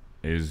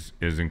is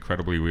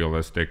incredibly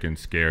realistic and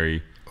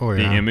scary. Oh,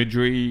 yeah. The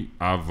imagery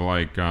of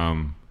like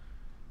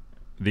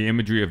the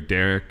imagery of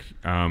Derek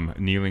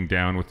kneeling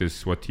down with his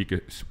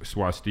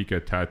swastika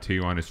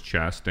tattoo on his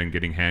chest and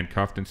getting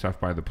handcuffed and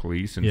stuff by the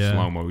police in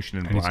slow motion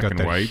and black he's got and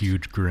that white.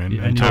 Huge grin.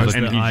 Yeah, and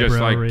he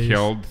just like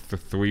killed the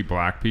 3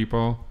 black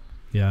people.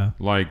 Yeah.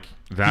 Like,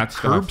 that's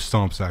curb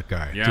stomps that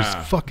guy. Yeah. Just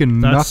fucking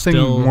nothing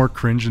more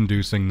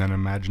cringe-inducing than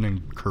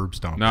imagining curb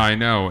stomps. No, I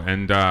know.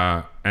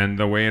 And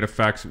the way it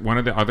affects, one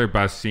of the other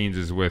best scenes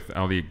is with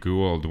Elliot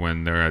Gould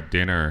when they're at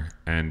dinner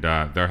and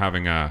they're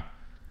having a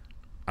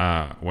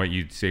what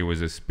you'd say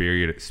was a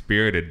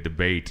spirited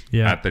debate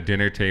at the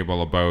dinner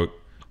table about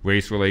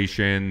race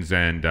relations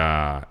and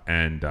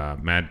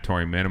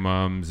mandatory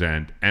minimums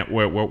and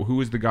who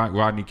was the guy?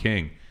 Rodney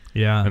King.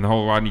 Yeah. And the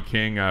whole Rodney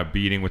King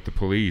beating with the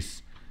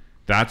police.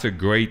 That's a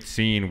great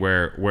scene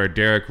where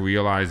Derek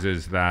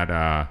realizes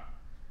that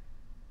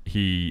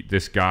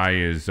this guy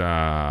is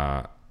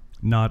not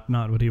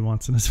what he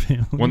wants in his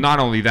family. Well, not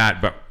only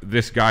that, but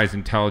this guy's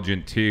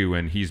intelligent too,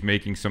 and he's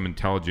making some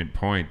intelligent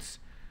points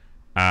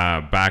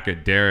back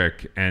at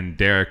Derek, and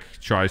Derek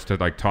tries to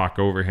like talk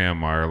over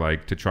him or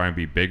like to try and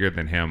be bigger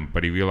than him,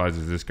 but he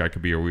realizes this guy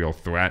could be a real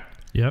threat.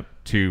 Yep.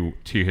 To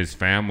his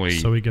family.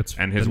 So he gets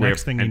and his the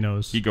next thing he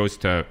knows. He goes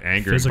to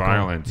anger Physical. and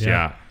violence.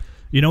 Yeah.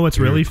 You know what's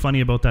really funny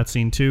about that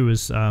scene too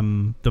is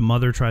the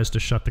mother tries to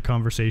shut the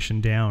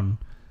conversation down,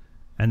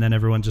 and then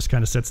everyone just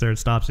kind of sits there and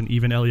stops, and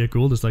even Elliot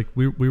Gould is like,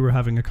 we were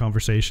having a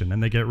conversation,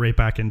 and they get right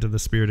back into the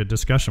spirited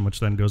discussion,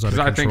 which then goes out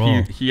of control.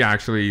 I think he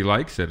actually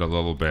likes it a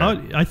little bit. I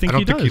don't think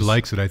he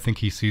likes it. I think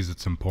he sees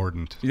it's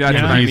important. Yeah,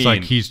 that's what I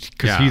mean.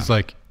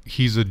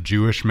 He's a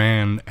Jewish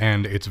man,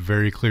 and it's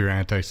very clear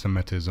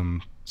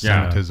anti-Semitism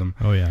anti-Semitism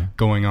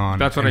going on.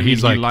 That's what I mean.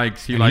 He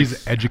likes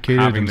he's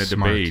educated having and the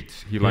smart.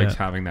 debate. He likes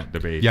having that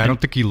debate. Yeah, I don't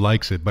think he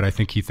likes it, but I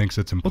think he thinks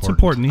it's important. Well, it's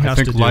important. He has I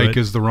think to do like it.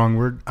 is the wrong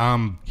word.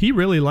 He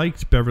really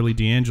liked Beverly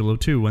D'Angelo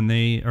too when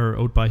they are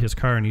out by his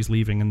car and he's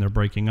leaving and they're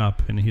breaking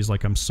up and he's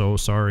like, I'm so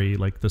sorry,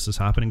 like this is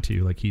happening to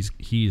you. Like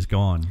he's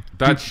gone.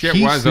 That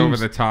shit was over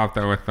the top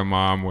though with the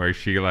mom where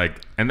she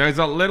like, and there's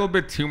a little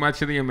bit too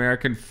much of the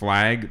American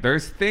flag.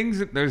 There's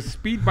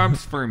speed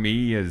bumps for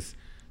me is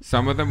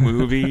some of the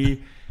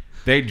movie.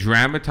 They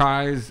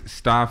dramatize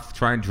stuff,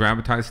 try and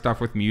dramatize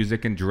stuff with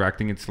music and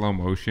directing in slow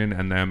motion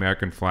and the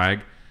American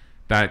flag.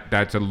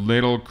 That's a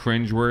little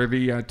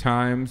cringeworthy at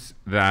times.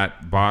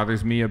 That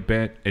bothers me a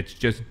bit. It's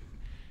just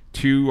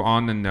too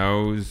on the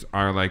nose.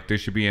 Are like there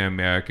should be an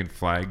American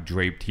flag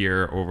draped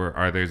here over,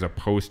 or there's a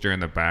poster in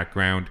the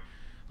background.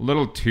 A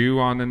little too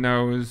on the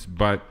nose,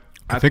 but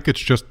I think it's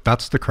just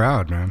that's the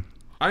crowd, man.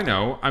 I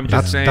know. I'm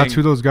just saying. That's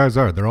who those guys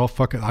are. They're all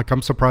fucking. Like,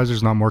 I'm surprised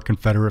there's not more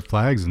Confederate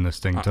flags in this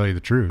thing. To tell you the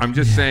truth. I'm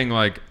just saying.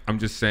 Like,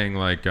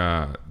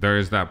 there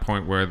is that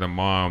point where the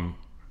mom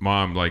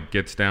like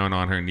gets down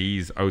on her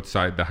knees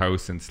outside the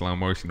house in slow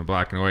motion in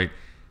black and white,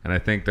 and I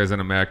think there's an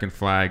American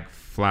flag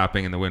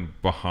flapping in the wind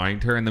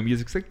behind her, and the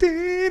music's like,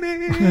 and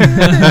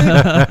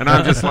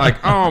I'm just like,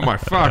 oh my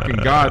fucking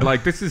god,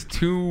 like this is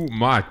too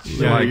much.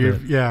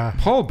 Yeah,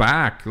 pull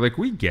back. Like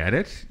we get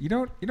it. You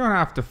don't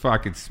have to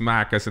fucking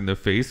smack us in the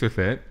face with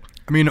it.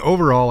 I mean,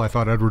 overall, I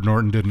thought Edward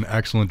Norton did an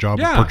excellent job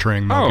of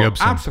portraying Mel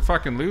Gibson.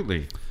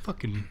 Absolutely.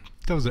 Fucking.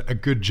 That was a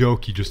good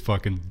joke. He just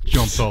fucking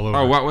jumped all over.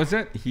 Oh, what was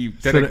it? He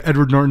said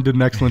Edward Norton did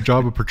an excellent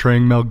job of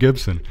portraying Mel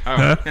Gibson.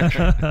 Oh.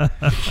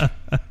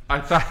 I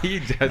thought you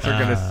guys were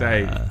gonna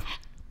say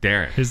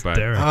Derek.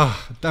 Derek.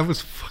 That was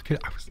fucking.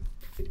 I was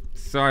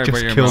sorry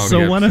about your Mel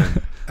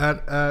Gibson.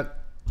 At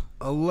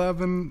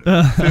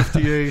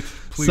 11:58.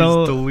 Please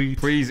delete.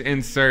 Please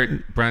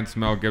insert Brent's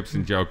Mel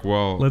Gibson joke.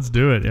 Well, let's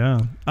do it.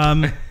 Yeah.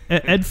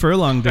 Ed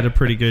Furlong did a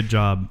pretty good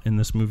job in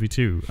this movie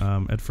too.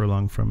 Ed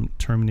Furlong from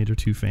Terminator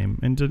 2 fame,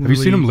 and didn't. Have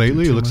you seen him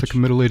lately? He looks like a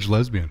middle-aged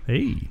lesbian.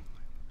 Hey,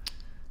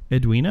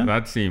 Edwina.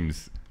 That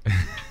seems.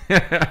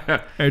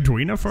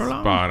 Edwina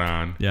Furlong. Spot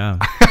on. Yeah.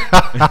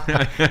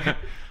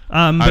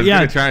 I was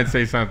going to try and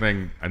say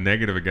something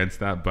negative against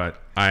that,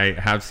 but I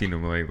have seen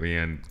him lately,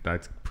 and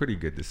that's a pretty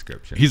good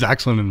description. He's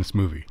excellent in this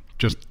movie.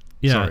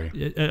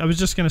 Sorry. I was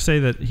just going to say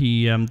that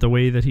he, the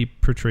way that he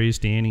portrays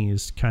Danny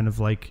is kind of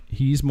like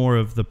he's more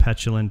of the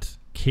petulant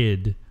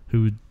kid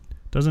who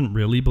doesn't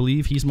really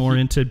believe. He's more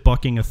into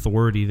bucking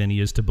authority than he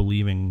is to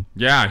believing.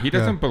 Yeah, he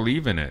doesn't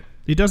believe in it.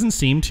 He doesn't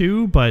seem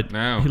to, but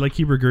no. he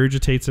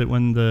regurgitates it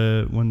when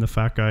the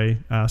fat guy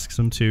asks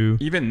him to.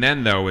 Even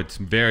then, though, it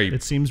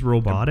seems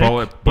robotic.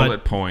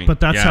 Bullet point. But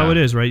that's how it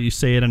is, right? You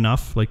say it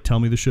enough, like tell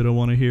me the shit I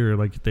want to hear.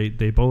 Like they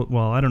both.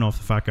 Well, I don't know if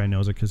the fat guy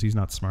knows it because he's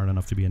not smart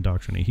enough to be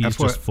indoctrinated. He's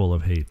just full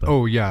of hate. But.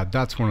 Oh yeah,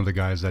 that's one of the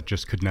guys that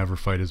just could never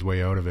fight his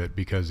way out of it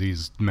because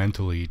he's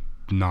mentally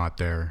not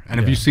there. And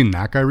have you seen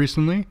that guy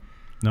recently?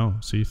 No.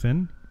 So you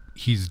thin?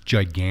 He's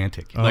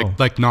gigantic.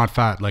 Like not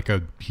fat.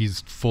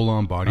 He's full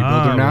on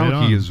bodybuilder now. Right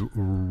on. He is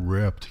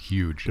ripped,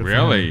 huge.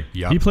 Really?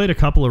 Yeah. He played a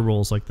couple of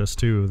roles like this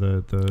too.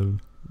 The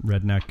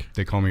redneck.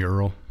 They call me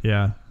Earl.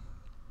 Yeah.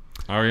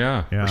 Oh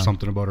yeah. Or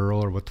something about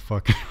Earl, or what the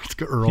fuck? It's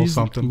Earl he's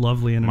something.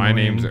 Lovely and my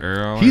annoying. name's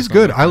Earl. He's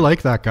good. I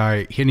like that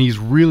guy, and he's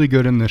really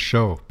good in this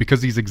show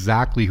because he's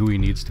exactly who he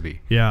needs to be.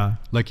 Yeah.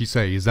 Like you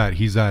say, he's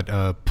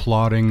that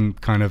plotting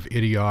kind of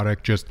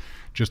idiotic, just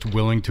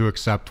willing to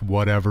accept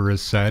whatever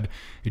is said,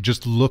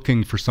 just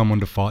looking for someone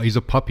to follow. He's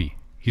a puppy.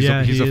 He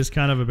is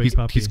kind of a big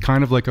puppy. He's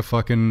kind of like a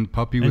fucking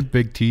puppy with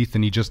big teeth,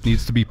 and he just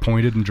needs to be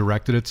pointed and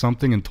directed at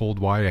something and told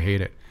why I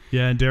hate it.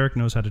 Yeah, and Derek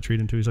knows how to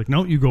treat him too. He's like,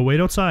 no, you go wait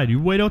outside. You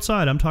wait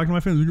outside. I'm talking to my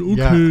friends. Like,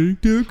 okay,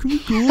 Derek, can we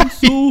go? I'm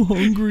so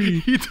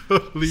hungry. He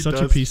totally Such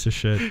does. a piece of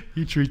shit.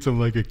 He treats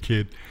him like a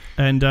kid.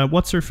 And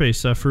what's her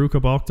face?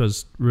 Faruqa Balk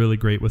does really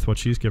great with what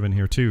she's given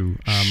here too.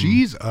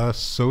 She's a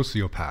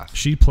sociopath.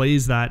 She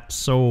plays that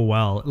so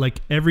well. Like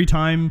every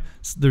time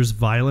there's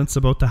violence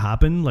about to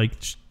happen, like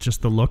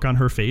just the look on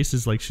her face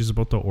is like she's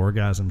about to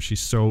orgasm. She's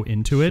so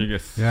into it.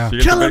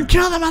 Kill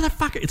the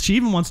motherfucker. She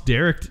even wants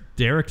Derek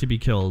to be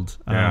killed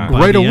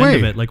right away.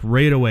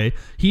 Right away.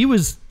 He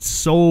was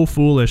so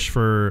foolish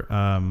for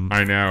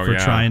I know for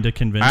trying to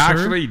convince her. I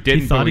actually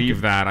didn't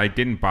believe that. I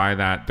didn't buy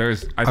that.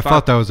 I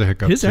thought that was a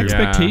hiccup. His too.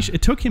 expectation.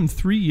 It took him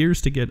 3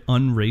 years to get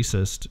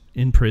unracist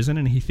in prison,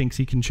 and he thinks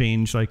he can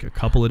change like a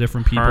couple of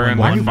different people in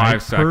one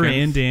 5 seconds. Her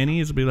and Danny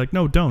is be like,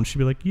 no, don't. She'd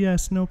be like,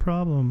 yes, no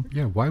problem.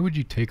 Yeah, why would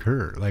you take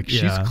her? Like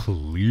she's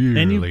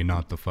clearly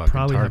not the fucking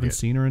probably target. Haven't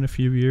seen her in a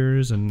few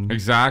years, and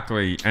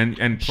exactly,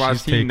 and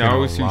plus he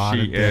knows who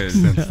she is.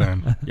 Since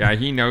then. Yeah,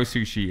 he knows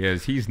who she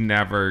is. He's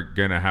never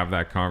gonna have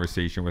that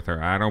conversation with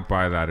her. I don't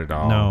buy that at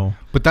all. No,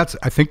 but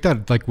I think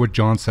that like what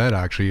John said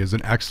actually is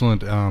an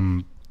excellent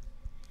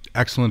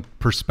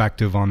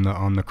perspective on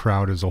the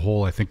crowd as a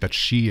whole. I think that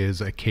she is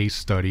a case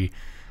study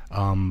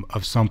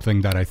of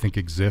something that I think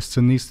exists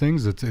in these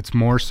things. It's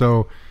more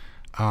so.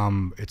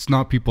 It's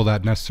not people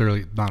that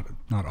necessarily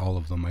not all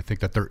of them. I think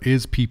that there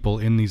is people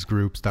in these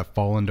groups that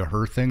fall into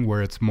her thing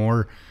where it's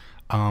more,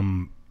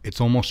 it's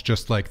almost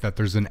just like that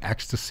there's an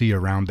ecstasy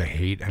around the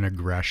hate and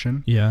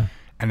aggression. Yeah.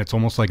 And it's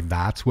almost like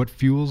that's what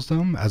fuels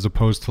them, as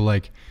opposed to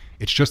like,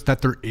 it's just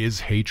that there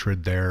is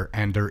hatred there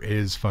and there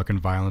is fucking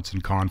violence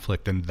and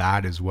conflict, and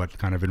that is what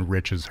kind of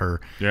enriches her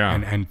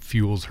and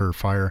fuels her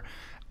fire,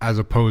 as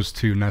opposed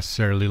to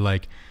necessarily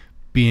like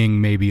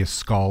being maybe a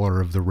scholar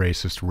of the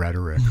racist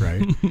rhetoric,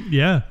 right?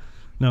 Yeah.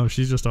 No,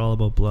 she's just all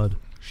about blood.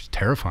 She's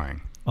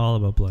terrifying. All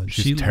about blood.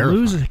 She's she terrifying.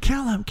 loses.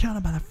 Kill him,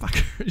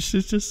 motherfucker.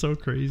 She's just so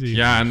crazy.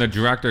 Yeah, and the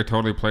director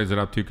totally plays it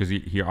up too, because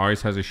he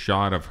always has a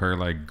shot of her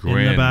like grin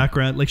in the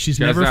background. Like she's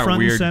she never has that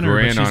front and weird center,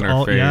 grin but she's on her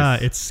all face. yeah.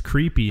 It's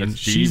creepy, That's and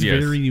she's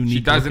genius. very unique. She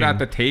does looking. it at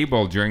the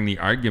table during the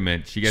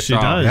argument. She gets She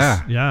all, does.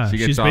 Yeah. Yeah. She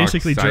gets She's all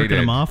basically jerking excited.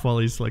 him off while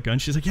he's like,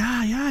 and she's like,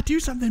 yeah, do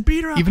something,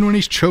 beat her up. Even when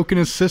he's choking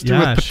his sister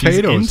yeah, with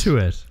potatoes she's into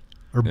it.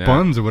 or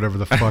buns or whatever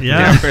the fuck.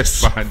 Yeah, it is.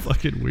 it's fun.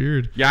 fucking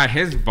weird. Yeah,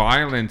 his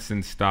violence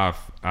and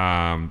stuff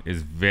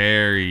is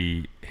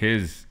very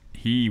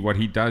what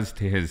he does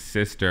to his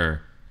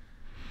sister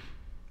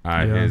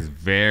is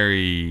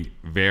very,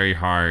 very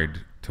hard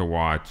to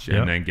watch, Yep.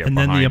 and then get and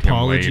then behind the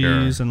apologies him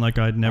later. and like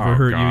I'd never Oh,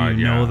 hurt God, you.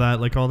 You know yeah.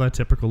 that, like all that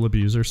typical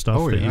abuser stuff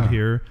Oh, that yeah. you'd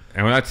hear.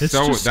 And that's It's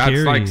so just that's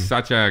scary. like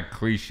such a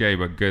cliche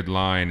but good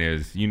line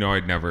is,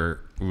 I'd never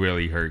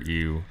really hurt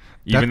you.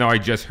 Even though I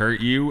just hurt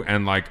you,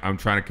 and like I'm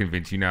trying to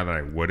convince you now that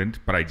I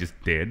wouldn't, but I just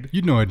did.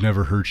 You'd know I'd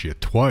never hurt you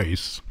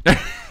twice.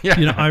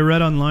 Yeah. I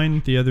read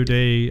online the other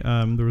day,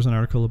 there was an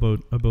article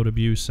about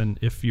abuse, and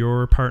if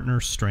your partner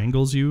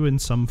strangles you in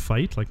some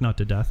fight, like not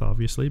to death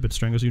obviously, but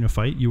strangles you in a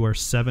fight, you are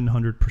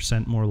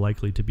 700% more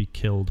likely to be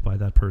killed by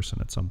that person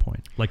at some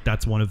point. Like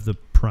that's one of the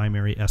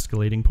primary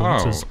escalating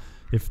points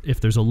is if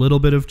there's a little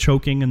bit of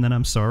choking and then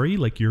I'm sorry,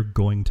 like you're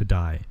going to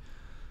die.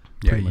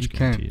 Yeah, Pretty much you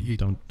can't. guaranteed.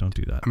 Don't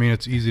do that. I mean,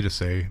 it's easy to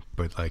say,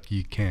 but like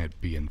you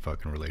can't be in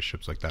fucking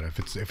relationships like that.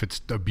 If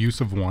it's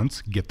abusive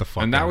once, get the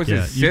fuck And that out. was Yeah,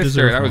 his you sister.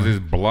 deserve That was more. his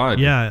blood.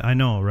 Yeah, I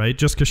know, right?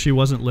 Just because she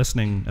wasn't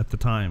listening at the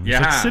time. It's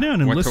like, sit down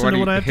and listen to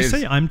what I have to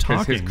say. I'm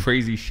talking. His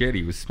crazy shit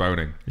he was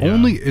spouting. Yeah.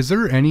 Only is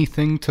there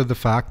anything to the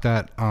fact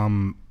that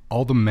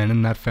all the men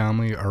in that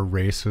family are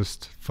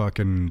racist,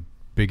 fucking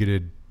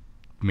bigoted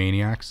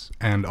maniacs,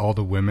 and all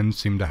the women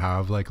seem to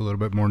have like a little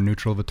bit more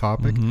neutral of a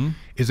topic?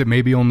 Is it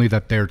maybe only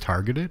that they're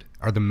targeted?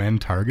 Are the men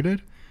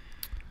targeted,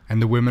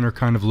 and the women are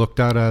kind of looked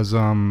at as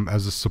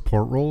a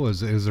support role?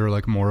 Is there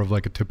like more of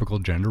like a typical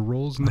gender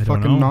roles in the I don't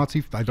fucking know.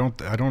 Nazi? I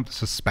don't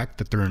suspect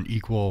that they're an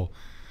equal.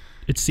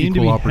 It seemed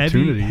to equal be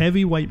opportunity.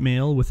 heavy white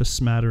male with a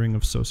smattering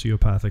of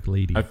sociopathic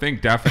lady. I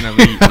think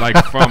definitely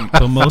like from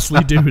So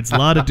mostly dudes, a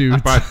lot of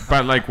dudes.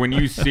 but like when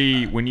you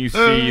see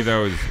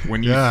those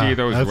Yeah, see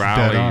those that's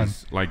dead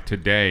rallies like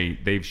today,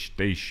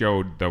 they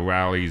showed the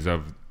rallies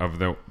of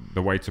the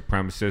white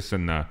supremacists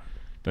and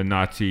the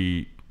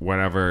Nazi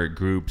whatever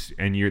groups,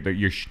 and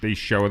they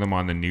show them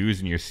on the news,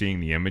 and you're seeing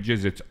the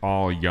images. It's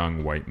all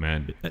young white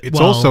men. It's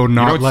Well, also you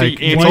not don't like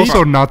see it's any-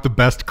 also not the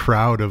best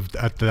crowd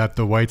that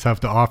the whites have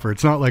to offer.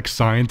 It's not like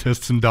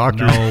scientists and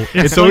doctors. No,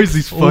 it's like always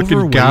these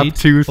fucking gap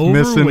tooth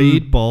overweight,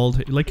 missing.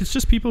 bald. Like it's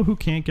just people who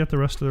can't get the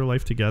rest of their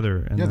life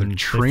together, and Yeah, they're then they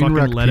train fucking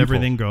wreck let people.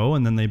 everything go,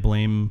 and then they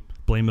blame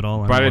it all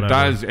on. But it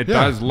whatever.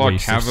 does look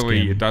Racist heavily.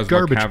 skin. It does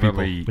Garbage look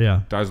heavily. people.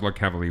 Yeah. Does look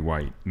heavily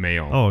white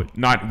male. Oh.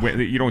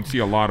 You don't see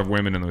a lot of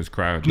women in those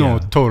crowds. No,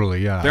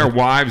 totally, yeah. Their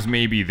wives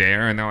may be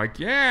there, and they're like,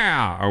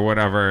 yeah, or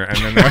whatever, and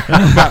then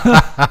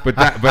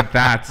but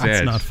that's That's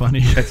it. not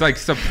funny. It's like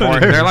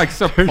support. They're like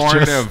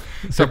supportive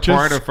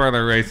just- for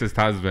their racist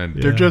husband.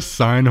 They're just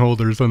sign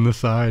holders on the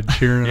side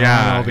cheering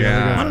Yeah, on all the yeah.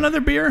 other Want guys.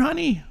 another beer,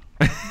 honey?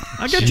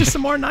 I'll get you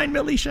some more 9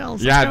 milli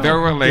shells. Yeah, Let's their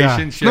go. Yeah,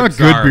 relationships it's not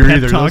good are beer Pep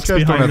either. Those talks guys don't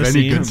behind have the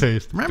any good scenes.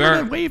 taste. Remember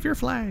They're- to wave your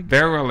flag.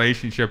 their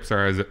relationships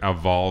are as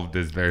evolved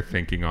as their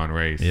thinking on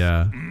race.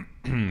 Yeah.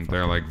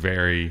 They're like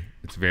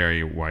it's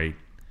very white,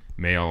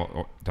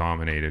 male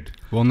dominated.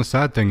 Well, and the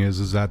sad thing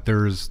is that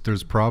there's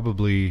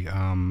probably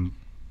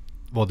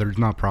there's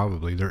not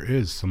probably, there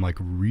is some like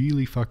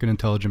really fucking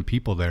intelligent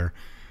people there,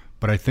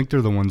 but I think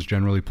they're the ones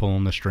generally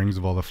pulling the strings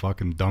of all the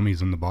fucking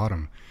dummies in the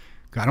bottom.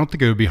 I don't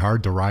think it would be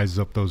hard to rise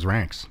up those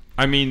ranks.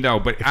 I mean, no,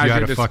 but If as you had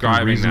you're a fucking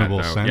describing reasonable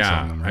that, though, sense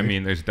yeah, on them, I right?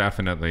 mean, there's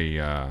definitely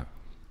a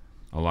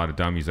lot of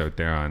dummies out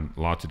there on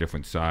lots of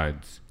different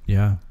sides.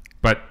 Yeah.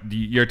 But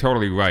you're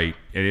totally right.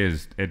 It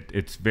is.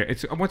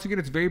 It's once again,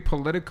 it's very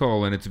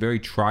political and it's very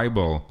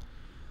tribal,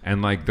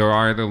 and like there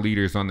are the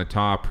leaders on the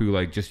top who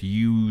like just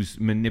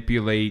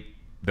manipulate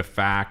the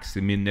facts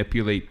and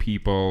manipulate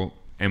people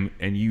and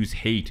use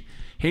hate.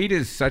 Hate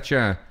is such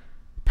a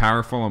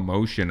powerful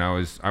emotion. I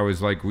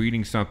was like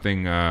reading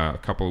something a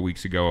couple of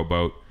weeks ago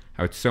about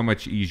how it's so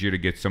much easier to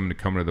get someone to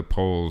come to the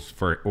polls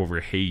over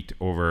hate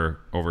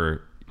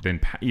over than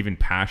even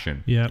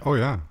passion. Yeah. Oh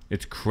yeah.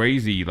 It's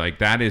crazy. Like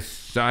that is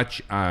such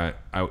a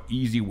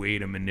easy way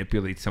to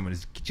manipulate someone,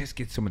 is just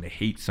get someone to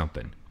hate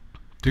something.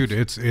 Dude,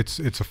 it's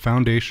a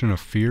foundation of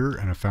fear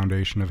and a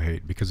foundation of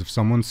hate, because if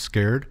someone's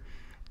scared,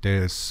 it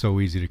is so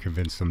easy to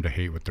convince them to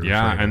hate what they're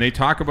afraid of. And they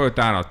talk about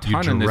that a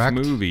ton in this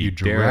movie. You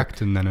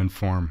direct and then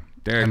inform.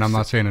 And I'm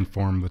not saying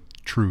inform with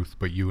truth,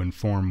 but you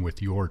inform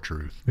with your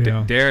truth.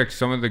 Yeah. Derek,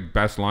 some of the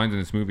best lines in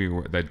this movie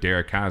that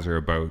Derek has are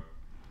about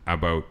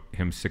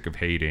him sick of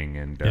hating,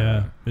 and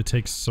it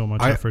takes so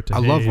much effort to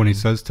I hate. love when he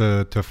says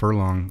to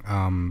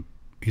Furlong,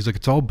 he's like,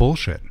 it's all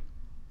bullshit.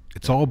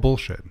 It's all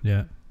bullshit.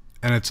 Yeah.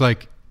 And it's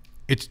like,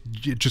 it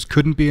just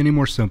couldn't be any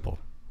more simple.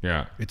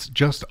 Yeah. It's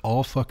just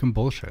all fucking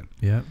bullshit.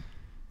 Yeah.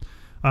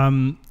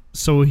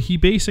 So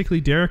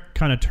Derek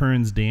kind of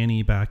turns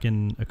Danny back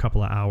in a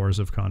couple of hours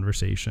of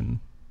conversation.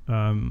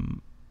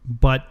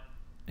 But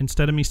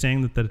instead of me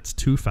saying that it's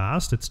too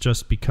fast, it's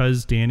just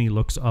because Danny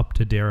looks up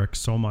to Derek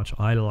so much,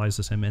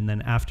 idolizes him, and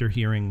then after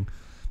hearing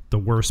the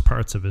worst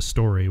parts of his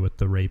story with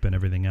the rape and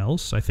everything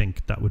else, I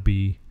think that would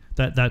be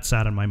that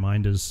sat in my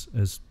mind as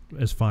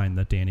fine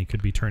that Danny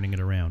could be turning it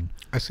around.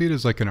 I see it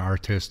as like an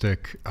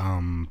artistic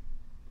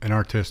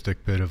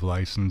bit of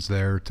license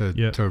there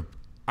to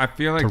I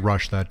feel like to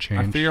rush that change.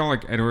 I feel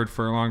like Edward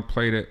Furlong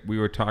played it. We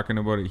were talking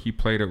about it. He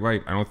played it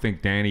right. I don't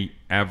think Danny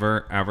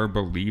ever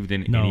believed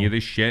in any of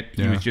this shit.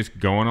 He was just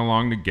going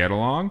along to get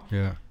along.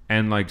 Yeah.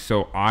 And like,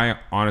 so I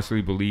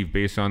honestly believe,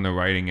 based on the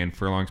writing and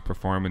Furlong's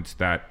performance,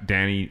 that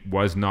Danny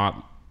was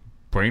not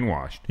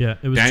brainwashed. Yeah,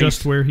 it was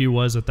just where he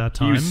was at that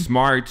time. He was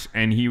smart,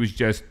 and he was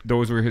just,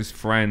 those were his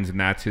friends, and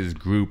that's his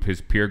group,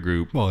 his peer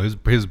group. Well, his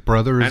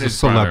brother is a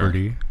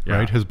celebrity,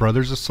 right? His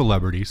brother's a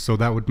celebrity, so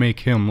that would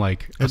make him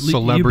like a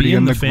celebrity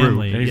in the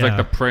family group. And he's like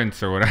the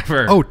prince or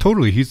whatever. Oh,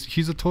 totally.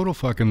 He's a total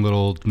fucking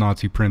little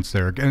Nazi prince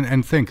there.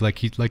 And think,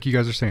 like you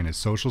guys are saying, his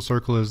social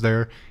circle is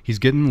there. He's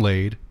getting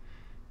laid,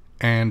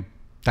 and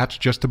that's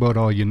just about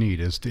all you need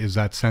is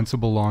that sense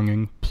of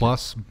belonging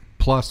plus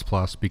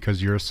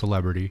because you're a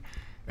celebrity.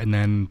 And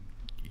then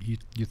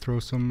you throw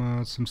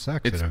some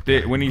sex.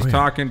 It's when he's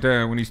talking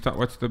to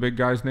what's the big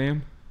guy's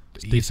name?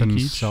 Ethan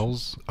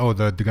Sells. Oh,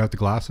 the guy with the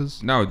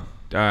glasses. No,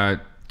 the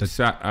big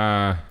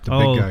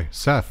guy,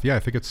 Seth. Yeah, I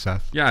think it's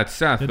Seth. Yeah, it's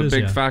Seth, the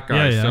big fat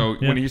guy. So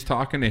when he's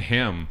talking to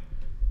him,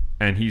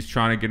 and he's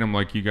trying to get him,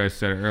 like you guys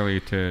said earlier,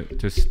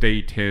 to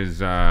state his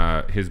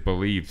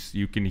beliefs,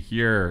 you can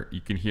hear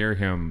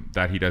him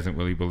that he doesn't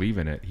really believe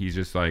in it. He's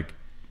just like,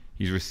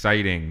 he's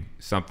reciting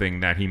something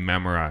that he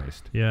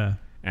memorized. Yeah.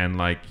 And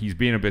like, he's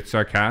being a bit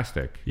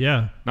sarcastic.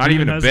 Yeah. Not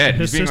even a bit.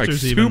 He's being like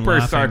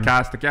super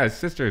sarcastic. Yeah, his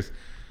sister's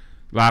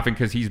laughing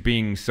because he's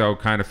being so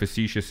kind of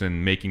facetious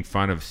and making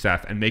fun of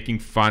Seth and making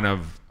fun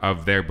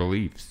of their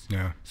beliefs.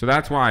 Yeah. So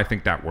that's why I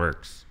think that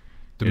works.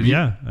 I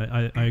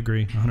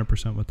agree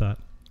 100% with that.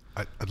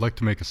 I'd like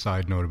to make a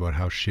side note about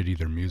how shitty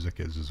their music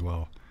is as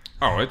well.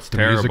 Oh, it's the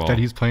terrible. The music that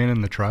he's playing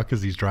in the truck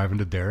as he's driving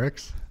to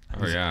Derek's.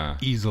 Oh yeah,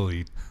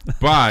 easily.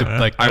 But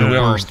the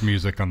worst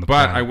music on the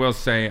planet. But I will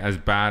say, as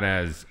bad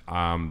as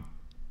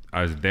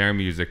their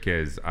music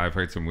is, I've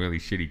heard some really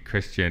shitty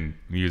Christian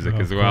music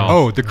as well.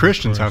 Oh, the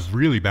Christians have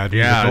really bad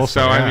music. Yeah,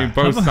 also. So I mean,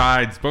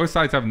 both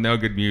sides have no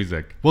good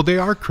music. Well, they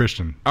are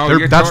Christian.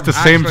 Oh, that's the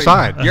same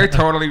side. You're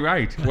totally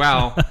right.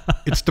 Well,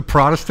 it's the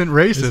Protestant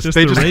racists.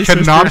 They just racist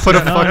cannot put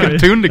a fucking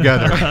tune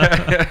together.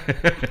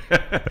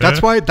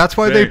 That's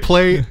why they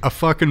play a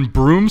fucking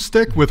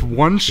broomstick with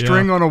one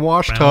string on a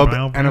wash tub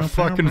and a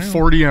fucking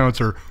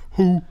 40-ouncer.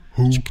 Who?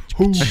 Well,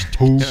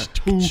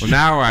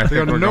 now I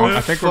think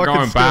we're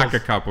going back a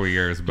couple of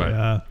years, but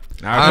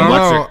I don't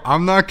know.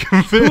 I'm not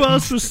convinced. Who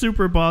else was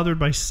super bothered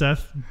by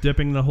Seth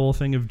dipping the whole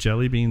thing of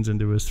jelly beans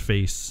into his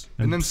face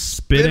and then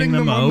spitting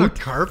them out on the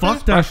carpet?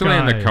 Fuck that especially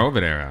guy. in the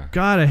COVID era.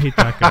 God, I hate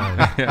that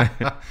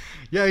guy.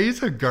 Yeah,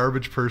 he's a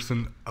garbage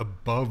person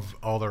above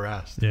all the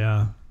rest.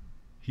 Yeah.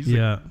 He's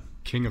the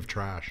king of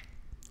trash.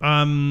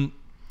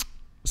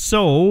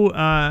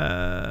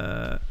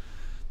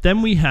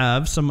 Then we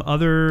have some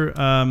other,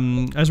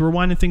 as we're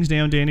winding things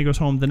down, Danny goes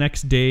home. The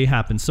next day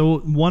happens. So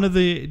one of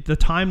the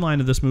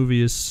timeline of this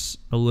movie is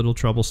a little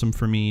troublesome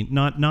for me.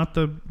 Not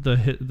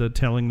the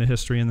telling the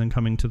history and then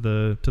coming to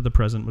the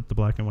present with the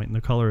black and white and the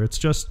color. It's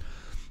just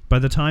by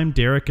the time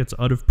Derek gets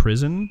out of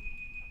prison,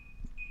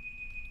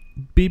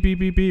 beep beep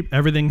beep beep,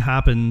 everything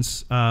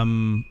happens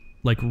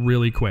like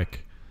really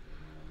quick.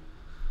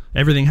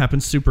 Everything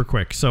happens super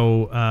quick.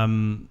 So,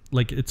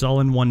 like, it's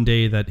all in one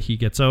day that he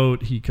gets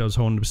out. He goes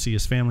home to see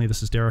his family.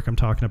 This is Derek I'm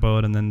talking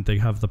about. And then they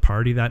have the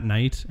party that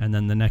night. And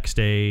then the next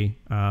day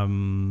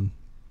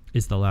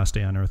is the last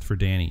day on Earth for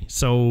Danny.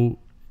 So,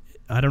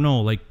 I don't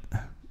know. Like,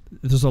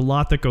 there's a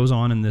lot that goes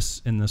on in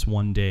this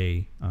one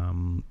day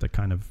that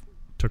kind of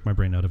took my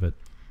brain out of it.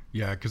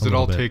 Yeah, because it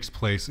all takes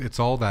place. It's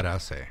all that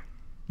essay.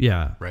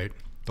 Yeah. Right?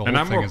 And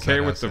I'm okay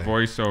with the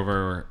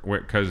voiceover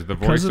because the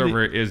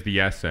voiceover is the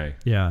essay.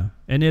 Yeah.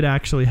 And it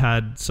actually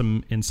had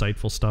some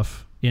insightful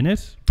stuff in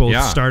it, both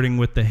starting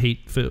with the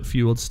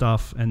hate-fueled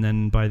stuff and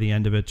then by the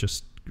end of it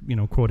just,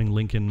 quoting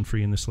Lincoln,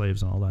 freeing the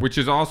slaves and all that. Which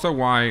is also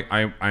why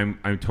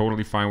I'm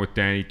totally fine with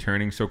Danny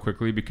turning so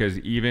quickly, because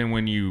even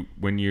when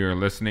you're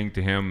listening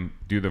to him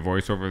do the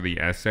voiceover of the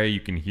essay,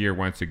 you can hear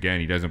once again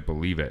he doesn't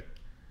believe it.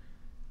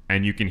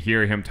 And you can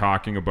hear him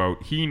talking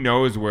about, he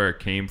knows where it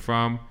came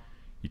from.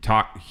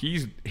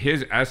 His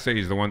essay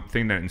is the one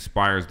thing that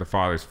inspires the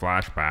father's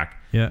flashback.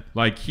 Yeah.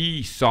 Like,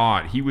 he saw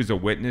it. He was a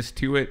witness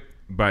to it,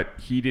 but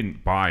he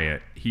didn't buy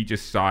it. He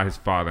just saw his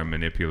father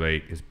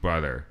manipulate his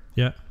brother.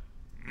 Yeah.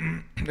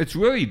 It's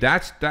really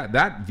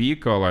that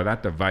vehicle or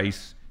that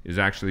device is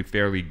actually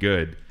fairly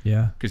good.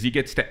 Yeah. Because he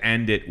gets to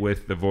end it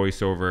with the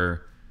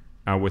voiceover,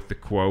 with the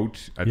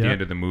quote at the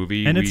end of the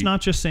movie. And it's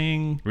not just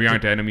saying we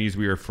aren't enemies,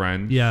 we are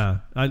friends. Yeah.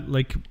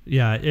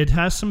 It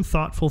has some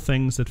thoughtful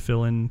things that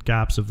fill in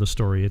gaps of the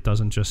story. It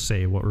doesn't just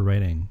say what we're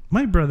writing.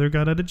 My brother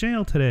got out of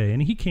jail today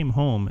and he came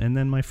home and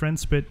then my friend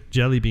spit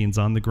jelly beans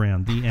on the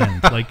ground. The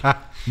end. Like,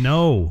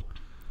 no.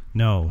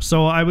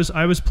 So I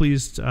was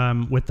pleased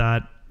with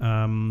that.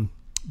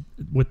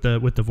 With the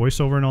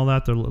voiceover and all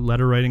that. The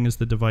letter writing is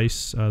the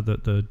device,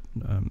 the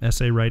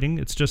essay writing.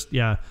 It's just,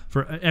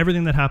 for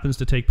everything that happens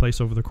to take place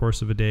over the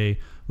course of a day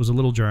was a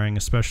little jarring,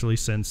 especially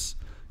since,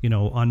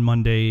 on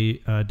Monday,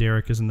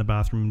 Derek is in the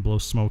bathroom and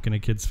blows smoke in a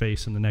kid's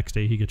face, and the next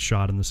day he gets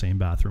shot in the same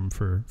bathroom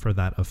for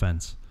that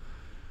offense.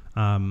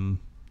 I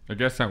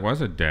guess that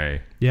was a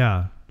day.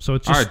 Yeah. So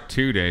it's just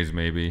 2 days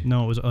maybe.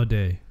 No, it was a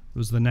day. It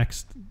was the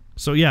next.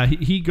 So yeah,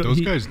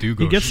 those guys do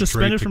go. He gets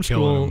suspended from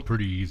school.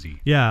 Pretty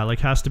easy. Yeah, like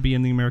has to be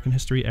in the American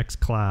History X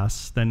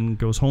class. Then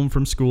goes home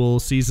from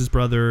school, sees his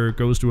brother,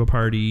 goes to a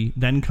party.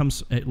 Then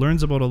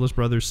learns about all his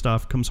brother's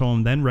stuff. Comes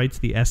home, then writes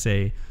the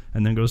essay,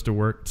 and then goes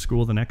to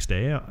school the next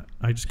day.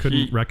 I just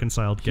couldn't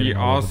reconcile getting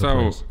all over the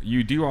place.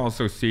 You do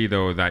also see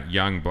though that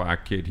young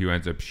black kid who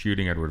ends up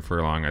shooting Edward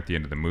Furlong at the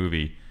end of the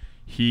movie.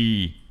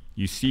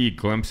 You see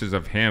glimpses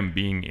of him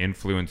being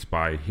influenced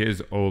by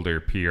his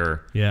older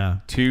peer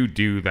to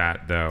do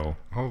that, though.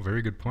 Oh,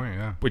 very good point,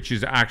 yeah. Which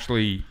is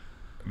actually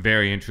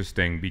very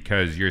interesting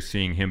because you're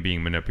seeing him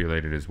being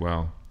manipulated as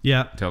well.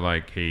 Yeah.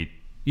 To, hate.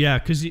 Yeah,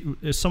 because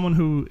someone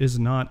who is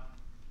not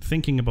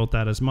thinking about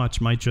that as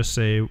much might just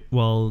say,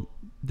 well,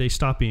 they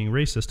stopped being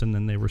racist and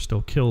then they were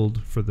still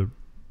killed for the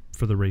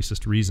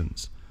racist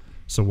reasons.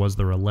 So was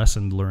there a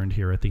lesson learned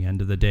here at the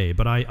end of the day?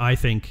 But I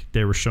think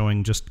they were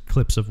showing just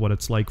clips of what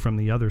it's like from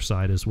the other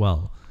side as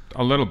well.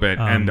 A little bit.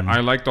 And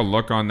I like the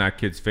look on that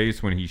kid's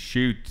face when he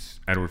shoots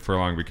Edward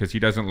Furlong because he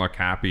doesn't look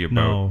happy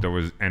about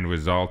the end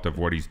result of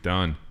what he's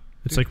done.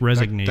 It's like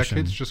resignation. That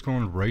kid's just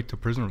going right to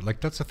prison. Like,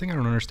 that's the thing I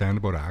don't understand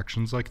about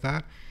actions like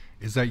that,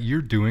 is that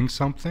you're doing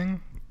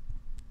something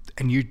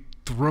and you're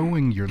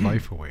throwing your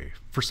life away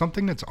for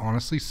something that's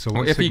honestly so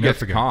insignificant. If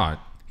he gets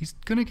caught. He's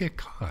going to get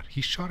caught.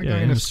 He shot a guy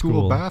in a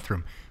school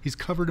bathroom. He's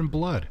covered in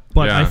blood.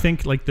 But I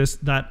think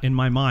that in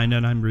my mind,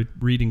 and I'm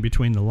reading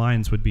between the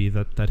lines, would be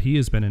that he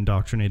has been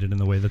indoctrinated in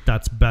the way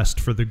that's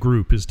best for the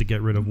group is to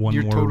get rid of one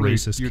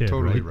racist kid. You're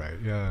totally right.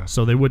 Yeah.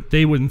 So they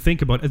wouldn't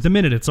think about it. The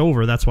minute it's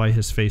over, that's why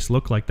his face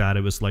looked like that.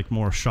 It was like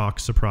more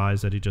shock,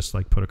 surprise that he just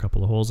put a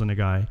couple of holes in a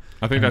guy.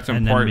 I think that's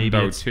important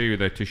though too,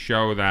 that to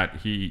show that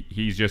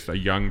he's just a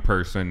young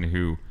person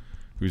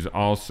who's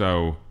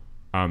also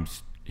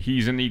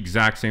he's in the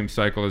exact same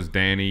cycle as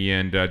Danny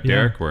and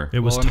Derek were. It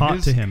was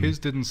taught to him. His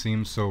didn't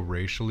seem so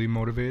racially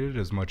motivated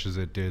as much as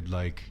it did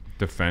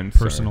defense,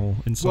 personal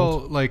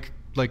insult. Well,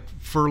 like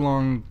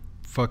Furlong,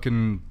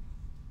 fucking,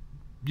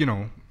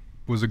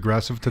 was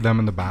aggressive to them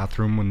in the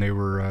bathroom when they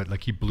were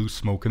he blew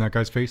smoke in that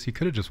guy's face. He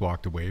could have just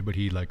walked away, but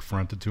he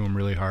fronted to him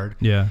really hard.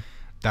 Yeah,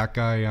 that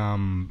guy.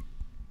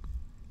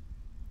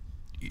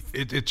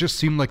 It just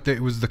seemed like it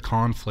was the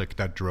conflict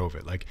that drove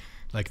it. Like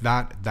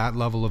that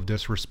level of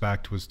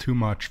disrespect was too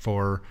much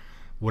for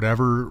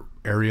whatever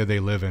area they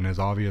live in is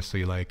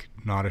obviously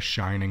not a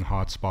shining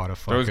hot spot of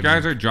fucking. Those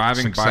guys are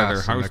driving by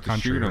their house to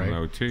country, shoot them right?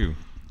 though too.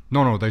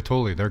 No, they're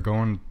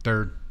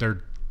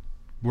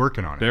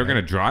working on it. They're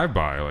gonna drive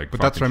by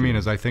But that's what I mean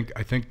is I think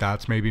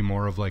that's maybe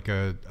more of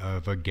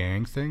a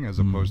gang thing as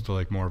opposed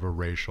to more of a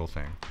racial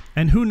thing.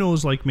 And who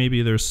knows,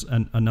 maybe there's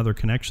another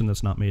connection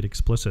that's not made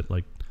explicit,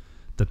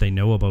 that they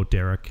know about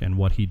Derek and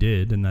what he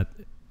did, and that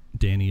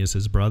Danny is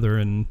his brother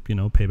and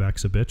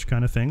payback's a bitch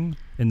kind of thing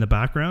in the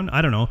background.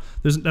 I don't know,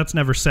 that's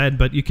never said,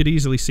 but you could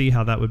easily see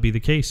how that would be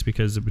the case,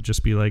 because it would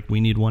just be we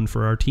need one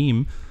for our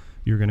team.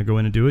 You're gonna go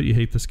in and do it. You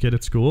hate this kid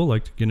at school,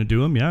 gonna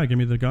do him, give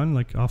me the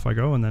gun, off I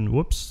go, and then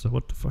whoops,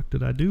 what the fuck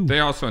did I do? They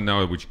also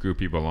know which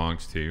group he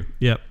belongs to.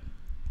 Yep.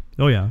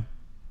 Oh yeah.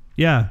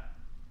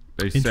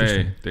 They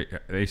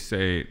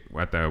say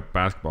at the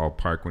basketball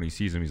park when he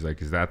sees him, he's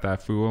like, is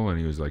that fool? And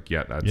he was like,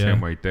 yeah, that's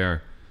him right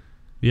there.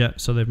 Yeah,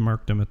 so they've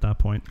marked him at that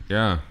point.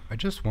 Yeah. I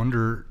just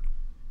wonder,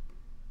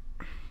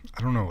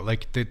 I don't know,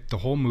 the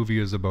whole movie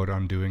is about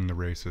undoing the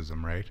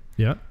racism, right?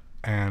 Yeah.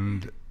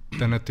 And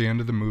then at the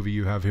end of the movie,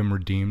 you have him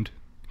redeemed.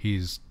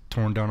 He's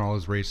torn down all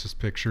his racist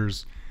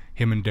pictures.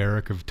 Him and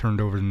Derek have turned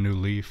over the new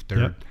leaf.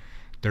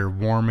 They're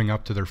warming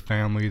up to their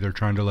family. They're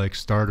trying to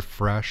start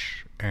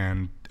afresh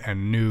and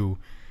new.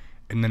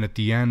 And then at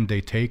the end,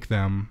 they take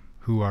them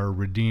who are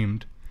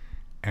redeemed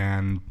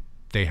and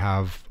they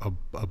have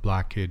a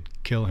black kid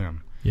kill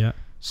him. Yeah.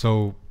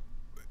 So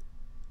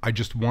I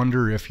just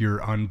wonder if you're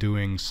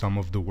undoing some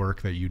of the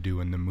work that you do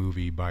in the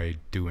movie by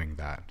doing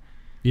that.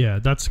 Yeah,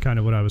 that's kind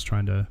of what I was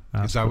trying to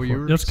ask. Is that what you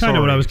were? That's kind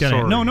of what I was getting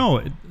at.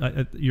 No,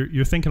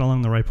 you're thinking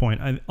along the right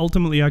point.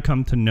 Ultimately, I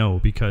come to know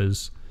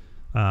because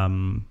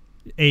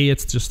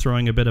it's just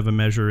throwing a bit of a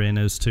measure in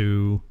as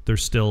to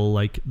there's still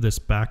like this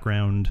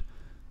background,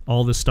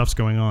 all this stuff's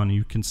going on.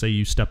 You can say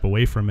you step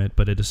away from it,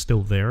 but it is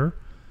still there,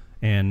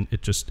 and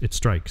it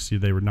strikes.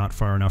 They were not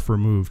far enough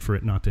removed for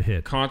it not to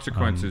hit.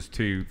 Consequences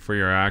too for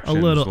your actions.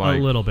 A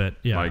little bit,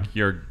 yeah. Like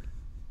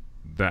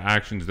the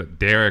actions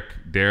that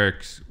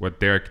what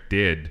Derek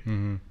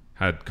did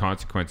had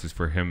consequences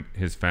for him,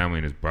 his family,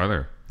 and his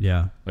brother.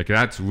 Yeah, like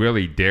that's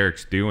really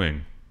Derek's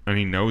doing, and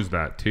he knows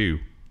that too.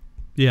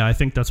 Yeah, I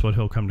think that's what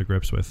he'll come to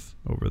grips with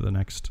over the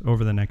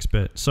next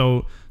bit.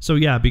 So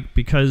yeah,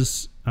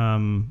 because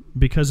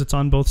it's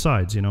on both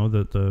sides. You know,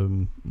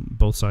 the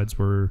both sides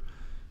were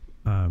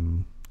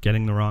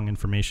getting the wrong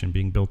information,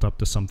 being built up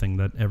to something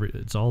that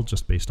it's all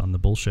just based on the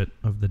bullshit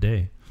of the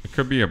day. It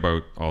could be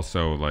about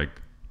also like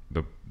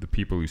the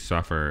people who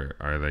suffer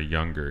are the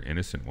younger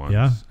innocent ones.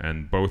 Yeah.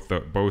 And both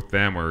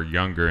them are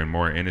younger and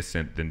more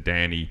innocent than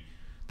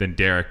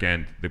Derek,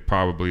 and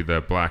probably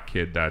the black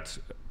kid that's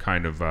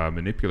kind of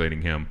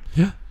manipulating him.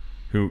 Yeah.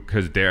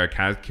 Because Derek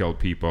has killed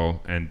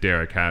people, and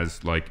Derek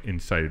has like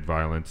incited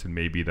violence, and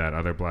maybe that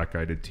other black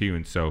guy did too.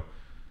 And so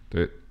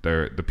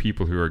the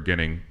people who are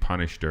getting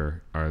punished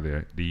are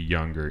the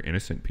younger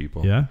innocent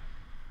people. Yeah.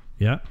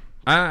 Yeah.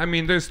 I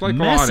mean, there's like a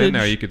lot in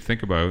there you could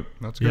think about.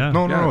 That's good. Yeah.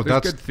 No.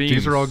 That's good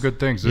these are all good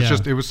things. It's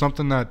just it was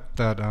something that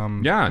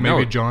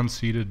maybe John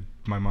seeded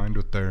my mind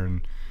with there,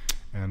 and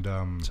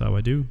that's how I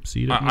do.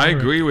 I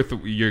agree with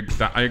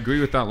I agree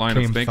with that line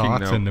of thinking.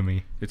 Thoughts though. Into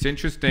me. It's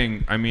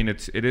interesting. I mean,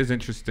 it is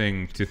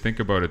interesting to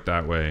think about it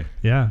that way.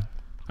 Yeah.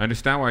 I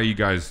understand why you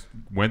guys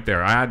went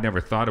there. I had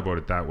never thought about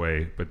it that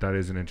way, but that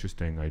is an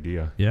interesting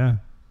idea. Yeah.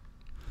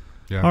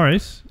 Yeah. All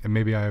right. And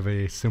maybe I have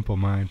a simple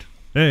mind.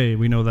 Hey,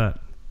 we know that.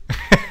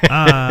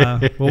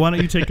 Well, why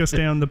don't you take us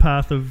down the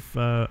path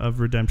of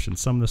redemption?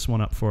 Sum this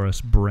one up for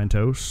us,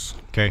 Brentos.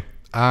 Okay.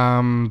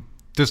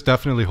 This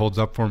definitely holds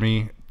up for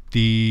me.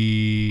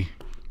 I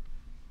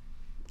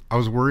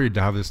was worried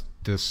to have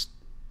this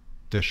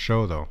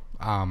show though.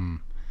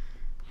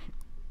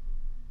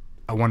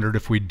 I wondered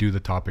if we'd do the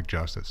topic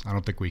justice. I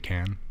don't think we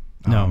can.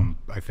 No.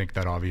 I think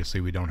that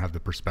obviously we don't have the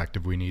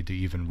perspective we need to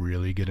even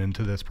really get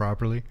into this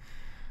properly.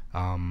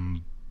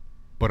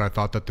 But I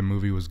thought that the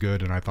movie was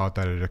good, and I thought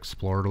that it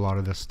explored a lot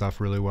of this stuff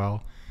really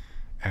well.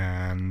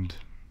 And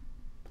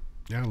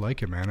yeah, I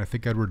like it, man. I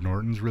think Edward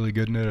Norton's really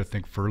good in it. I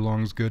think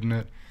Furlong's good in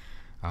it.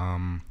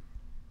 The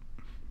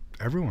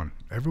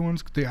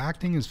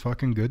acting is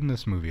fucking good in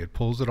this movie. It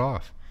pulls it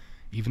off.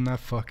 Even that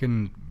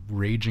fucking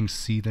raging,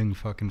 seething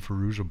fucking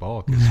Fairuza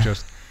Balk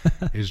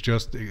is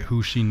just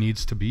who she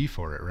needs to be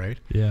for it, right?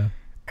 Yeah.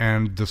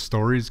 And the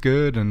story's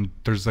good, and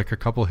there's like a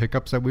couple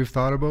hiccups that we've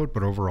thought about,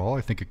 but overall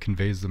I think it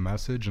conveys the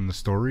message and the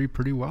story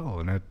pretty well,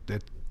 and it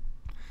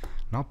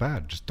not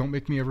bad. Just don't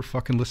make me ever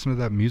fucking listen to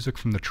that music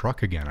from the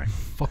truck again. I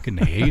fucking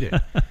hate it.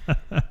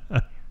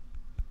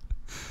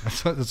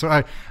 That's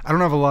I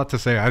don't have a lot to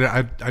say.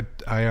 I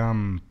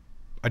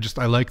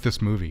like this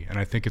movie, and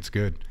I think it's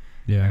good.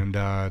 Yeah.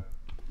 And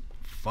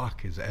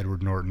fuck, is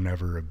Edward Norton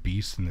ever a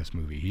beast in this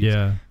movie?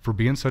 Yeah. For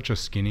being such a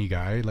skinny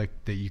guy, like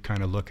that you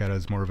kind of look at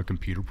as more of a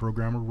computer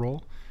programmer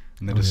role,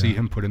 and then to see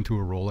him put into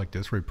a role like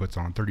this where he puts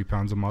on 30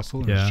 pounds of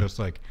muscle, and it's just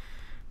like,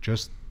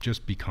 just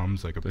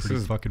becomes like a pretty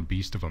fucking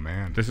beast of a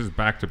man. This is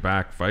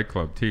back-to-back Fight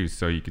Club too,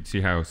 so you could see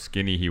how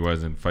skinny he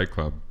was in Fight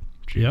Club.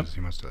 Jesus,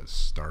 he must have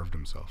starved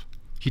himself.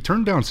 He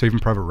turned down Saving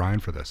Private Ryan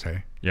for this,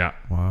 hey? Yeah.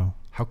 Wow.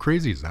 How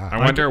crazy is that? I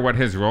wonder what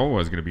his role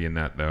was going to be in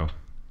that, though.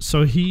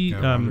 So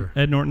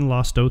Ed Norton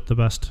lost out the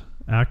best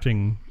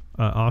acting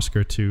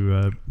Oscar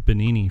to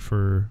Benigni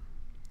for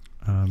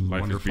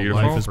Life is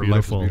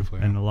Beautiful. Yeah.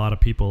 And a lot of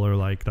people are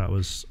like, that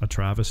was a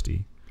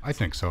travesty. I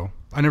think so.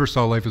 I never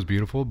saw Life is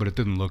Beautiful, but it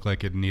didn't look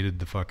like it needed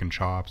the fucking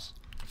chops.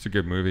 It's a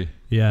good movie.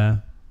 Yeah.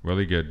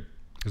 Really good.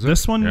 Is it?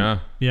 This one, Yeah.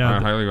 I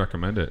highly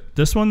recommend it.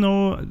 This one,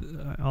 though,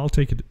 I'll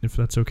take it if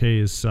that's okay,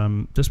 is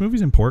this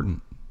movie's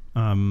important.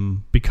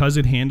 Because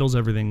it handles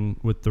everything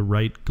with the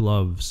right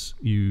gloves.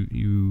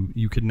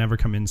 You could never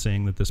come in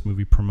saying that this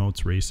movie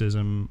promotes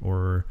racism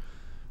or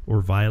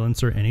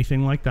violence or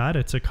anything like that.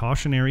 It's a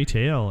cautionary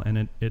tale,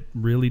 and it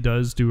really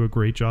does do a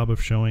great job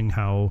of showing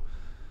how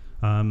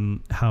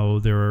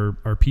there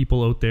are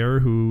people out there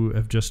who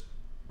have just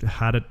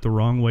had it the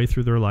wrong way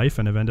through their life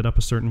and have ended up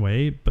a certain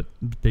way, but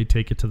they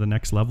take it to the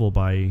next level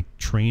by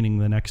training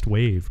the next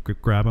wave.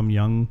 Grab them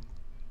young,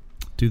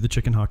 do the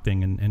chicken hawk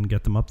thing, and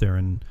get them up there.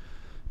 And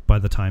by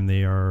the time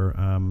they are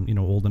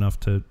old enough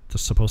to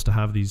supposed to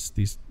have these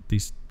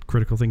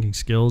critical thinking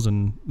skills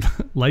and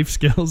life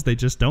skills, they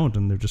just don't,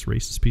 and they're just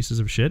racist pieces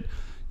of shit.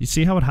 You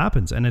see how it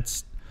happens, and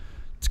it's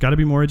got to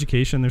be more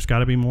education. There's got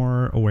to be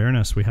more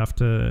awareness. We have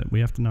to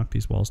knock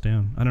these walls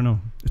down. I don't know.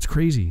 It's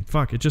crazy.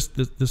 Fuck. It just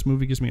this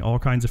movie gives me all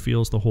kinds of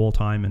feels the whole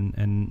time,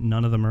 and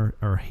none of them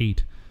are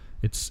hate.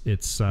 It's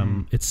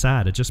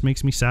sad. It just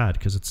makes me sad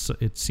because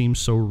it seems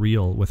so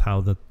real with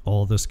how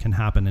all this can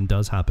happen and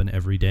does happen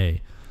every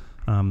day.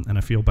 And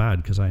I feel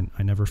bad because I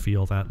never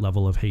feel that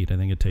level of hate. I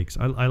think it takes,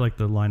 I like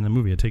the line in the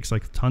movie, it takes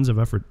like tons of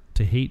effort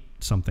to hate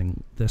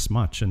something this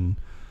much. And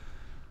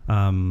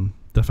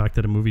the fact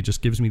that a movie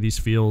just gives me these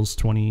feels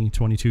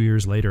 22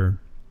 years later,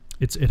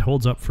 it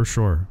holds up for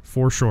sure.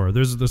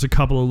 There's a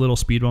couple of little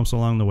speed bumps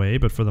along the way,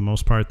 but for the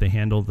most part, they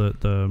handle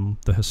the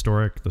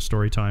historic, the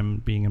story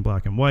time being in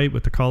black and white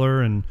with the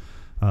color, and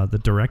the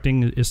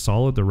directing is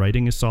solid, the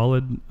writing is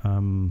solid.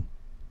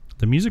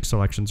 The music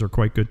selections are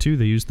quite good too.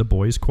 They use the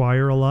boys'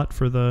 choir a lot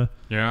for the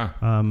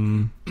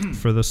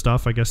for the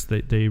stuff. I guess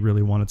they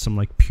really wanted some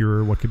like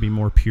pure, what could be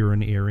more pure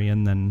and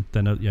Aryan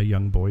than a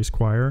young boys'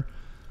 choir,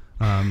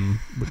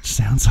 which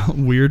sounds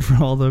weird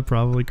for all the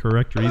probably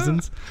correct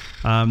reasons.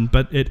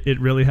 But it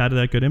really had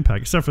that good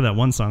impact, except for that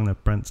one song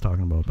that Brent's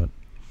talking about. But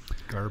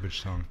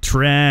garbage song,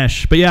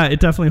 trash. But yeah,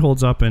 it definitely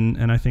holds up,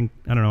 and I think,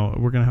 I don't know,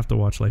 we're gonna have to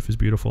watch Life is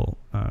Beautiful,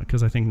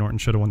 because I think Norton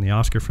should have won the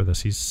Oscar for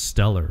this. He's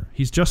stellar.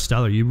 He's just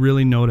stellar. You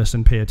really notice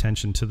and pay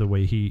attention to the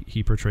way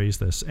he portrays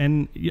this,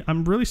 and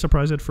I'm really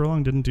surprised that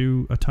Furlong didn't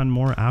do a ton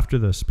more after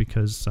this,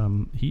 because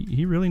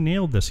he really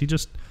nailed this.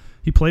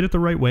 He played it the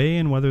right way,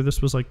 and whether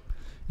this was like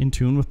in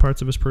tune with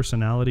parts of his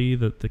personality,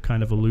 the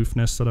kind of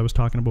aloofness that I was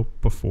talking about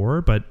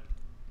before, but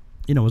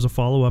it was a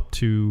follow up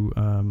to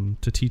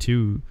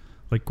T2.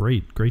 Like,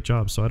 great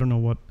job. So I don't know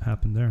what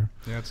happened there.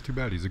 Yeah, it's too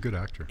bad. He's a good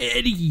actor.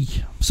 Eddie.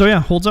 So yeah,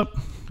 holds up.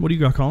 What do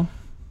you got, Colin?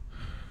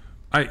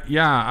 I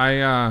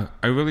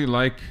really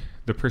like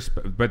the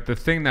perspective, but the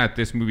thing that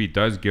this movie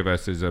does give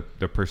us is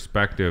the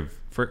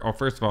perspective.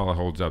 First of all, it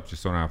holds up.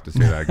 Just so I don't have to say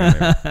that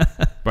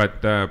again.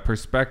 But the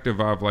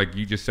perspective of, like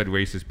you just said,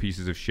 racist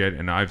pieces of shit,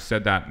 and I've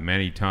said that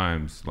many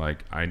times.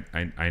 Like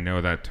I know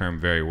that term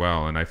very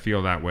well, and I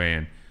feel that way,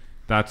 and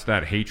that's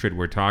that hatred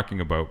we're talking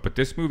about. But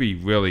this movie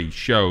really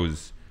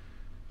shows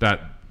that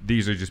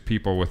these are just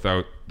people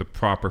without the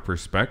proper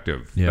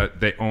perspective. Yeah. That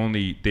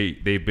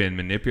they've been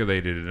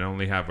manipulated and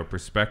only have a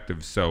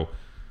perspective. So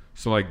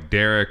like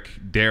Derek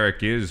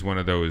is one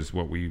of those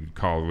what we would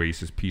call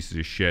racist pieces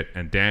of shit,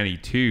 and Danny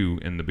too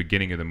in the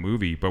beginning of the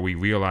movie. But we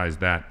realize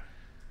that,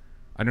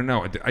 I don't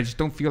know, I just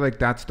don't feel like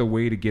that's the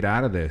way to get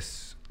out of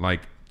this.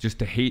 Like, just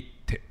to hate.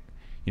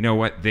 You know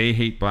what? They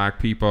hate black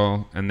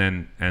people, and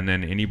then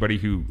anybody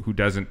who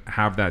doesn't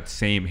have that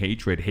same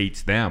hatred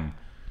hates them.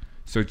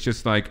 So it's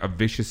just like a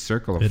vicious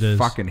circle of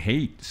fucking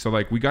hate. So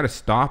like, we got to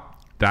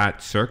stop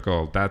that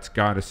circle. That's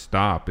got to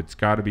stop. It's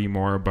got to be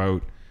more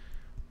about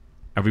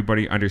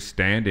everybody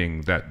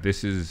understanding that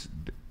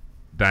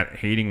that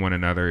hating one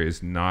another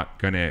is not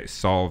going to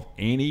solve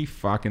any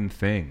fucking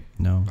thing.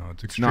 No,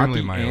 it's not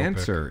the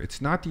answer.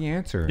 It's not the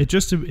answer.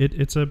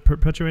 It's a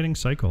perpetuating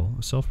cycle,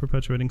 a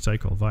self-perpetuating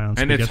cycle. Violence,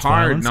 and it's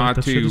hard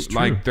not to,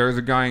 like, there's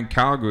a guy in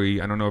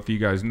Calgary. I don't know if you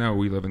guys know.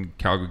 We live in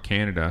Calgary,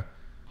 Canada.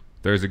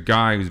 There's a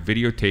guy who's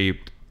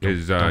videotaped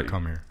don't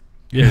come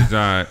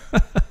here.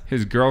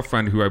 His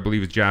girlfriend, who I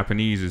believe is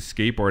Japanese, is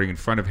skateboarding in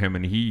front of him,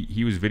 and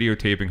he was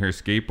videotaping her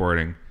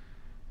skateboarding,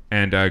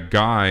 and a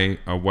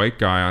white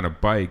guy on a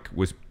bike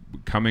was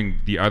coming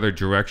the other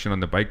direction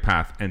on the bike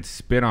path and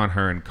spit on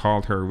her and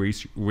called her a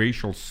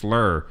racial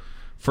slur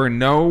for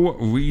no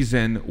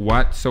reason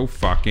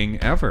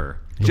whatsoever.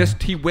 Yeah.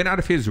 Just, he went out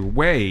of his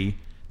way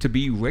to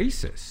be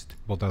racist.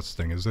 Well, that's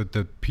the thing, is that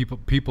the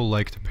people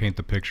like to paint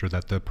the picture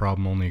that the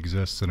problem only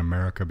exists in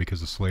America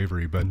because of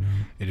slavery, but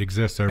it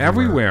exists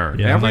everywhere.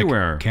 Yeah.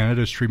 Everywhere. Like,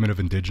 Canada's treatment of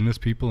Indigenous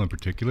people in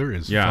particular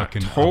is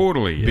fucking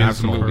totally,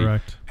 absolutely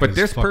correct. But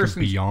this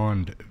person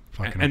beyond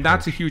fucking, and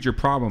that's a huger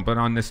problem. But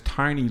on this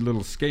tiny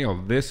little scale,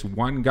 this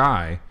one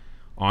guy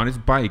on his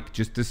bike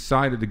just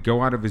decided to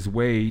go out of his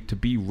way to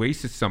be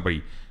racist.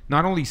 Somebody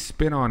not only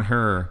spit on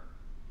her,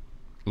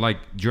 like,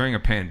 during a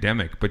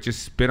pandemic, but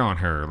just spit on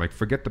her. Like,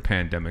 forget the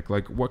pandemic.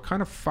 Like, what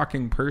kind of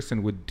fucking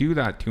person would do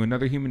that to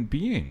another human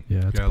being?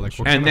 Yeah, like,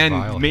 and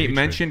then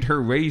mentioned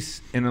her race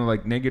in a,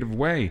 like, negative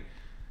way.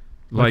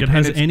 Like, it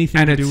has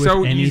anything to do with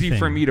anything. And it's so easy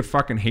for me to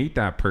fucking hate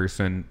that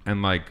person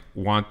and, like,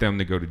 want them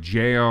to go to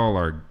jail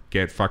or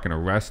get fucking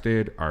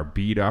arrested or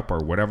beat up or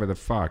whatever the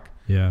fuck.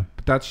 Yeah.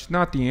 But that's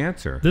not the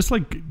answer. This,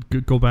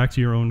 like, go back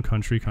to your own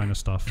country kind of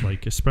stuff,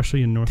 like,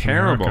 especially in North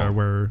America,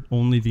 where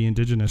only the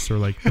Indigenous are,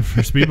 like, the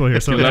first people here.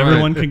 So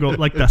everyone can go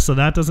like that. So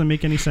that doesn't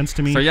make any sense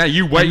to me. So yeah,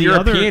 you white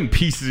European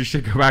pieces of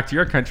shit, go back to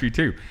your country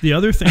too. The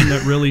other thing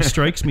that really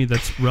strikes me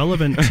that's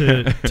relevant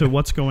to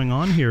what's going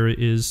on here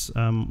is,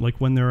 like,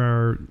 when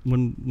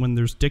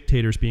there's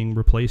dictators being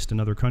replaced in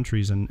other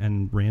countries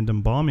and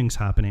random bombings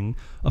happening,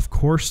 of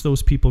course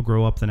those people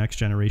grow up, the next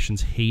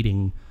generations,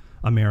 hating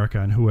America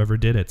and whoever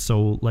did it.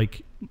 So,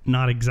 like,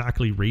 not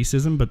exactly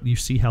racism, but you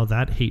see how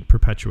that hate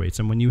perpetuates.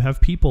 And when you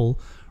have people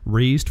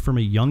raised from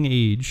a young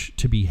age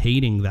to be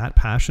hating that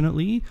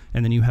passionately,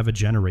 and then you have a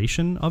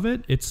generation of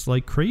it, it's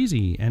like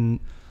crazy.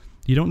 And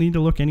you don't need to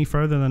look any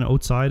farther than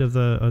outside of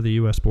the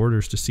U.S.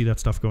 borders to see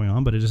that stuff going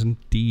on. But it is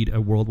indeed a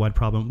worldwide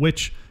problem,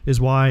 which is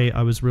why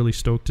I was really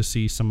stoked to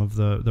see some of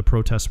the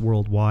protests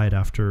worldwide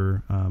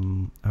after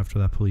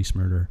that police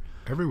murder.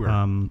 Everywhere.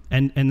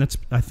 And that's,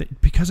 I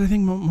think, because I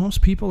think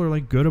most people are,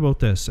 like, good about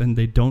this, and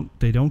they don't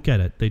get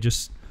it. They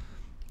just,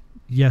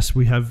 yes,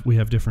 we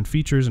have different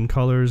features and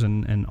colors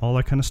and all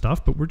that kind of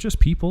stuff, but we're just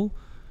people.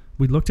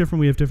 We look different.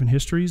 We have different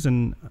histories,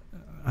 and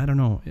I don't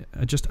know.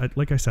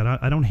 Like I said,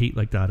 I don't hate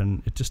like that,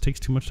 and it just takes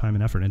too much time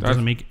and effort. And it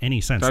doesn't make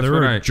any sense.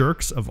 There are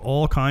jerks of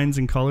all kinds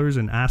and colors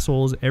and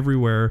assholes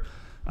everywhere.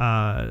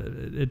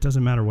 It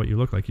doesn't matter what you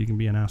look like. You can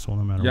be an asshole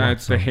no matter what. Yeah,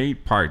 it's the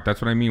hate part.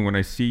 That's what I mean when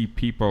I see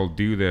people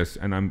do this,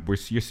 and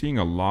you're seeing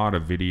a lot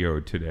of video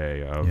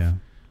today of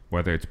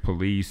whether it's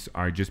police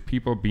or just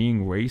people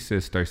being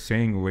racist or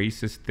saying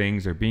racist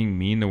things or being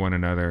mean to one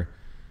another.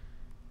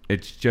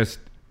 It's just,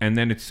 and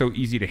then it's so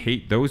easy to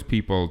hate those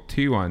people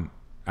too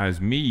as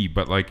me,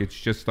 but like it's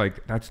just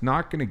like that's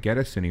not going to get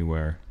us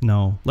anywhere.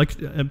 No, like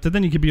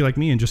then you could be like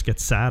me and just get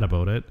sad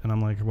about it, and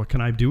I'm like, what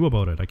can I do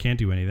about it? I can't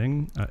do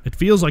anything. It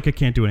feels like I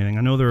can't do anything.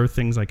 I know there are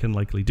things I can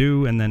likely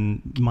do, and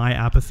then my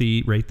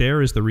apathy right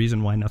there is the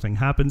reason why nothing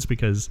happens,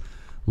 because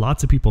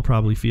lots of people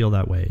probably feel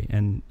that way,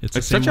 and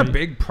it's such a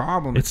big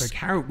problem. It's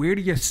like where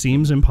do you? It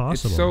seems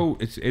impossible.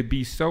 It'd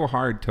be so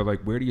hard to like,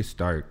 where do you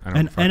start?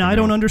 I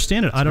don't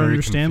understand it. I don't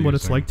understand what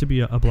it's like to be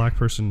a black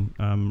person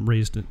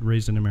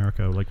raised in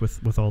America, like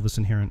with all this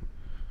inherent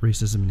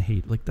racism and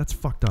hate. Like that's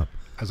fucked up.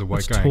 As a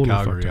white guy in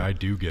Calgary, I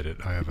do get it.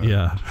 I have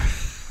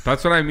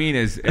That's what I mean.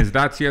 Is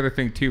that's the other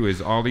thing too?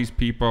 Is all these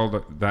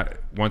people that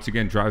once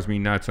again drives me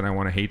nuts, and I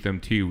want to hate them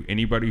too.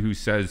 Anybody who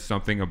says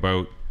something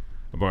about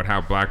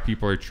how black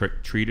people are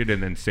treated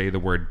and then say the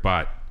word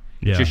but.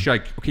 Yeah. Just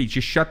like, okay,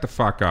 just shut the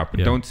fuck up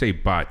and don't say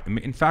but.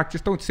 In fact,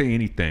 just don't say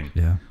anything.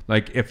 Yeah.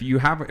 Like if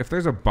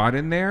there's a but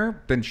in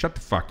there, then shut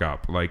the fuck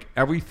up. Like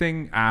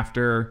everything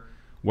after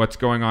what's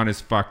going on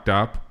is fucked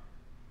up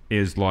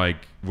is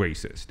like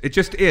racist. It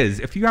just is.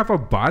 If you have a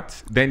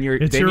but, then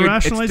it's your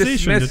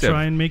rationalization to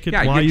try and make it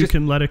why you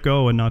can let it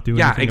go and not do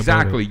anything about it. Yeah,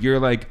 exactly. You're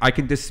like, I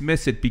can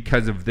dismiss it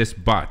because of this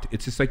but.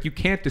 It's just like you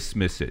can't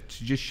dismiss it.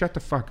 So just shut the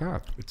fuck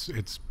up.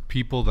 It's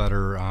people that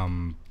are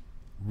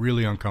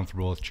really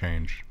uncomfortable with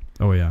change.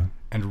 Oh yeah.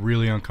 And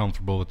really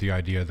uncomfortable with the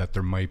idea that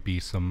there might be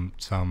some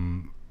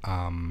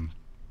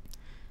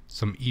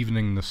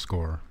evening the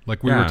score.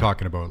 Like we were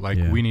talking about. Like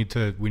we need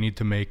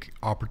to make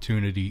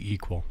opportunity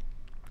equal.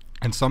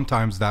 And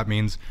sometimes that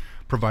means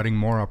providing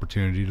more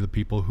opportunity to the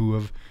people who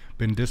have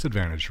been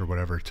disadvantaged or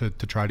whatever to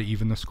try to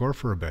even the score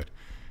for a bit.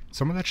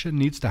 Some of that shit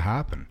needs to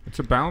happen. It's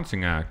a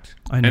balancing act.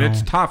 I know. And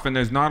it's tough, and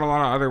there's not a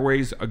lot of other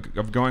ways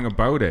of going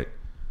about it.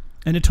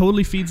 And it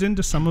totally feeds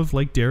into some of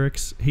like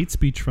Derek's hate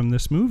speech from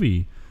this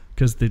movie,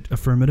 because the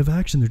affirmative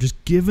action, they're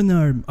just giving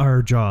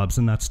our jobs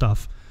and that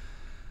stuff.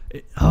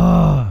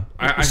 So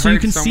you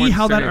can see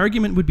how that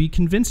argument would be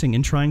convincing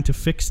in trying to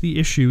fix the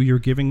issue. You're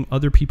giving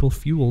other people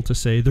fuel to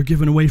say they're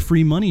giving away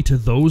free money to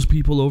those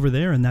people over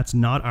there, and that's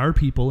not our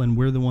people, and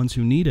we're the ones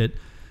who need it.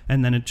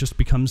 And then it just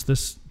becomes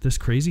this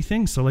crazy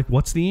thing. So like,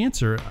 what's the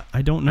answer?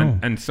 I don't know.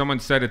 And someone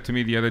said it to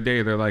me the other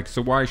day. They're like,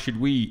 so why should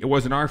we? It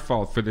wasn't our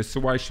fault for this. So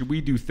why should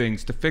we do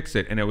things to fix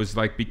it? And it was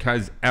like,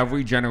 because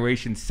every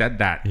generation said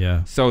that.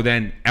 Yeah. So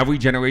then every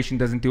generation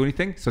doesn't do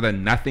anything. So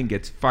then nothing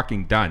gets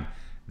fucking done.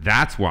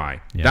 That's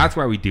why. Yeah. That's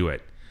why we do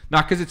it.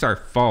 Not because it's our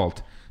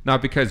fault.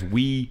 Not because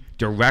we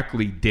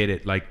directly did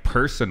it, like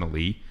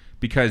personally.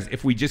 Because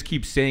if we just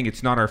keep saying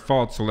it's not our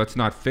fault, so let's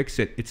not fix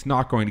it, it's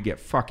not going to get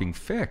fucking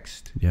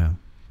fixed. Yeah.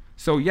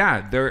 So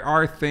yeah, there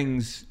are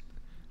things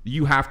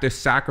you have to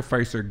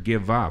sacrifice or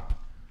give up.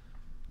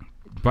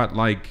 But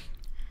I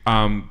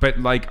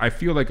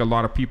feel like a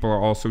lot of people are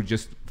also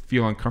just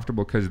feel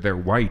uncomfortable because they're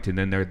white, and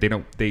then they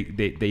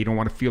don't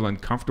want to feel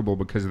uncomfortable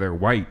because they're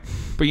white.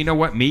 But you know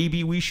what?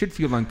 Maybe we should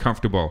feel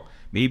uncomfortable.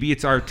 Maybe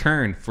it's our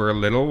turn for a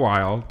little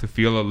while to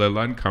feel a little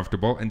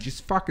uncomfortable and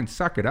just fucking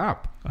suck it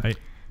up.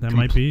 That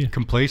might be.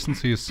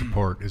 Complacency is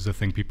support is the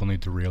thing people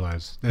need to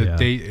realize.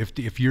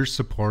 If you're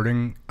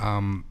supporting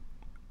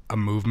a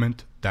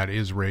movement that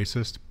is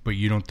racist, but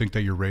you don't think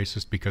that you're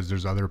racist because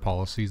there's other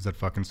policies that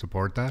fucking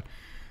support that,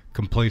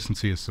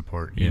 complacency is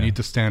support. You need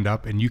to stand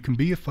up, and you can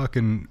be a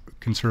fucking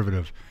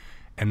conservative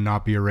and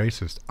not be a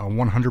racist.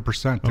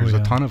 100%. There's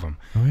a ton of them.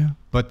 Oh yeah.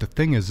 But the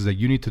thing is that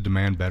you need to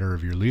demand better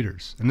of your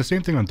leaders. And the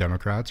same thing on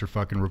Democrats or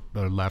fucking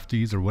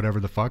lefties or whatever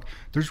the fuck.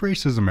 There's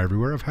racism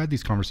everywhere. I've had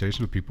these conversations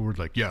with people who are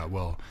like, yeah,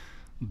 well,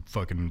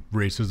 fucking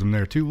racism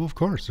there too. Well, of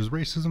course, there's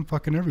racism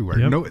fucking everywhere.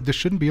 Yep. No, this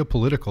shouldn't be a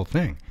political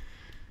thing.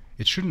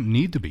 It shouldn't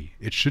need to be.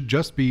 It should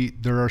just be,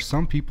 there are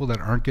some people that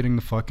aren't getting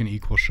the fucking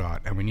equal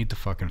shot, and we need to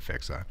fucking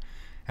fix that.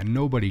 And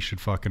nobody should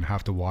fucking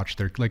have to watch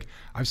their, like,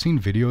 I've seen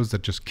videos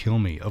that just kill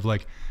me of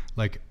like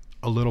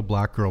a little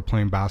black girl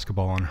playing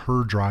basketball on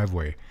her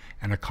driveway,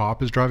 and a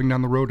cop is driving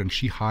down the road, and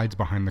she hides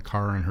behind the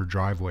car in her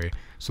driveway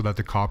so that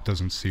the cop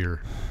doesn't see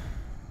her.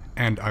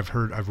 And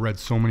I've read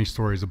so many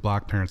stories of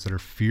black parents that are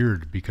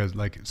scared because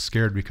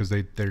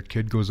their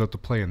kid goes out to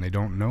play and they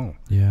don't know.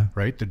 Yeah.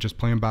 Right? They're just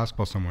playing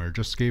basketball somewhere, or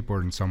just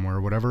skateboarding somewhere,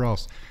 or whatever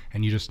else,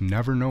 and you just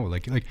never know.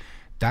 Like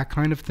that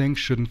kind of thing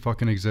shouldn't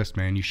fucking exist,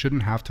 man. You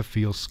shouldn't have to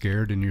feel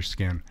scared in your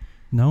skin.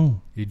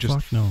 No. You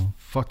just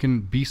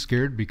fucking be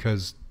scared,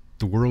 because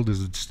the world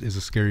is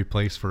a scary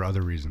place for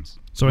other reasons.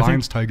 So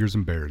lions, tigers,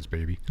 and bears,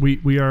 baby.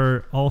 We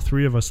are, all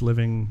three of us,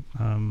 living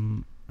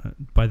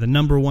by the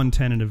number one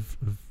tenet of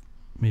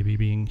maybe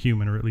being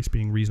human, or at least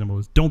being reasonable,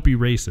 is don't be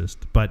racist.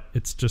 But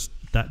it's just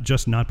that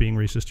just not being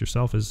racist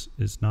yourself is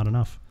not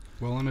enough.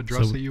 Well, and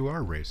address that you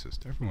are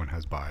racist. Everyone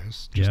has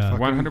bias. Just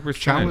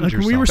 100%. Like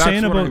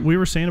we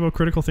were saying about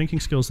critical thinking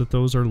skills, that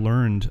those are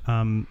learned.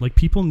 Like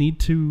people need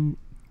to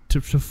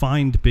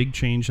find big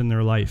change in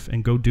their life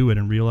and go do it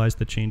and realize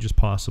that change is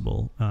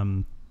possible.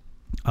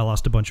 I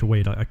lost a bunch of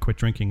weight. I quit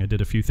drinking. I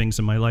did a few things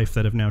in my life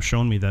that have now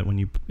shown me that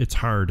it's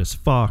hard as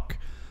fuck,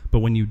 but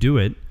when you do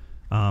it,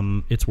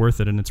 it's worth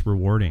it and it's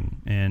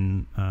rewarding.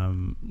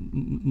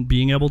 And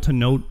being able to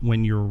note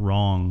when you're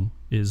wrong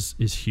is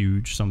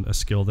huge. A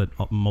skill that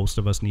most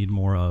of us need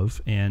more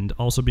of. And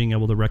also being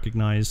able to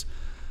recognize,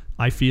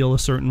 I feel a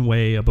certain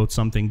way about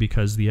something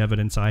because the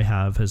evidence I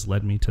have has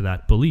led me to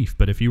that belief.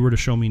 But if you were to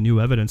show me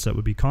new evidence that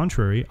would be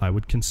contrary, I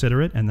would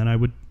consider it and then I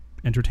would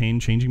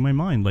entertain changing my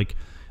mind. Like,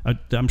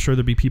 I'm sure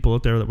there'd be people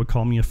out there that would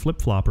call me a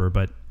flip-flopper,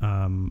 but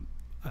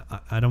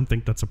I don't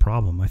think that's a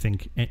problem. I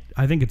think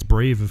it's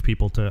brave of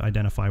people to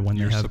identify when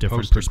they have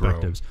different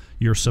perspectives.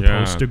 You're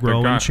supposed to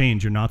grow and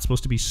change. You're not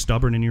supposed to be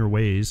stubborn in your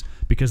ways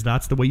because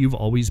that's the way you've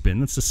always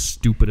been. That's the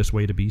stupidest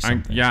way to be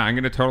something. I'm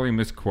going to totally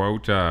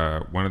misquote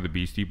one of the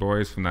Beastie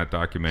Boys from that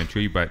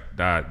documentary, but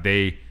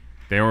they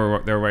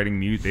were writing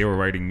music. They were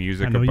writing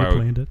music I know about. You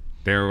planned it.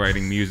 They were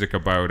writing music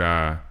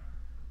about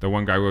the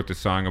one guy wrote the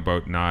song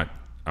about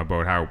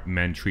how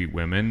men treat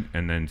women,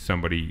 and then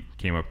somebody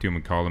came up to him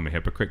and called him a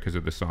hypocrite because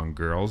of the song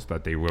Girls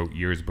that they wrote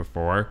years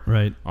before.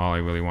 Right. All I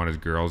really want is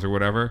girls or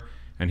whatever.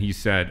 And he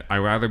said, I'd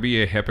rather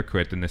be a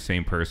hypocrite than the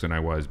same person I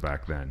was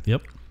back then.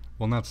 Yep.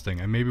 Well, that's the thing.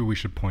 And maybe we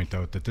should point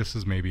out that this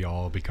is maybe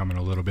all becoming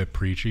a little bit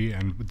preachy,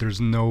 and there's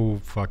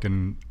no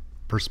fucking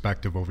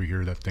perspective over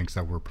here that thinks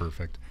that we're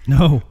perfect.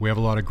 No. We have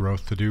a lot of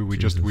growth to do. We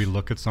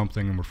look at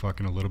something and we're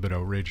fucking a little bit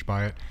outraged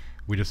by it.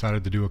 We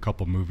decided to do a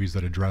couple movies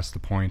that address the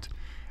point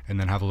and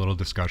then have a little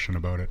discussion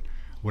about it.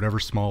 Whatever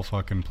small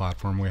fucking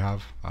platform we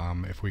have,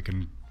 if we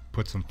can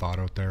put some thought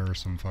out there or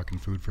some fucking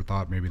food for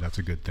thought, maybe that's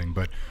a good thing.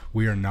 But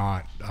we are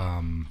not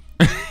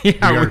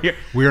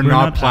we are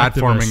not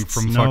platforming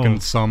from fucking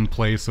some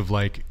place of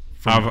like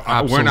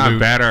we're not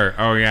better.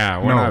 Oh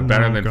yeah, we're not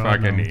better than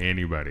fucking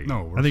anybody.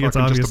 No, we're think it's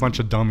just a bunch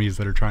of dummies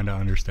that are trying to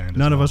understand.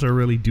 None of us are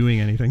really doing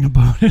anything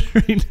about it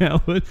right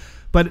now,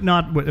 but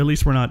not at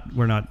least we're not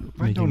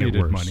making it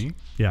worse. Money.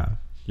 Yeah.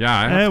 Yeah,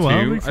 I have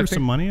we threw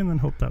some money and then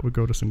hope that would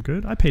go to some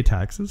good. I pay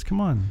taxes. Come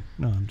on.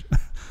 No, I'm just,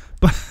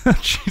 but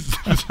Jesus.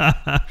 We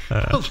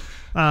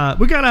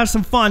gotta have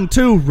some fun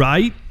too,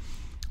 right?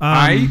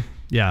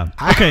 Yeah.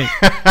 Okay.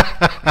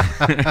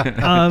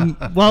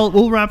 Well,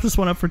 we'll wrap this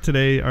one up for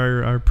today.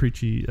 Our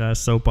preachy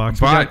soapbox.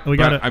 But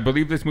I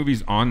believe this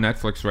movie's on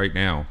Netflix right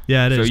now.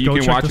 Yeah, it is. So you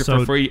can watch it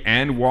for free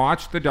and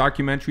watch the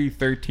documentary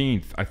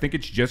 13th. I think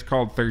it's just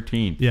called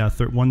 13th. Yeah,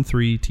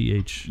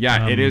 13th.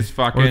 Yeah, it is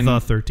fucking. Or the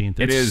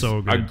 13th. It is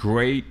so good. A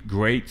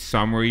great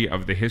summary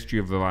of the history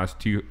of the last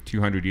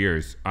 200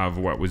 years of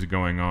what was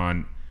going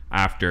on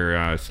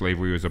after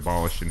slavery was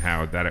abolished and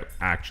how that it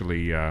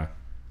actually.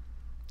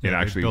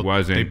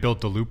 Wasn't. They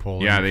built the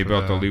loophole. Yeah, they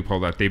built the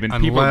loophole that they've been.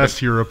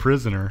 Unless you're a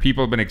prisoner,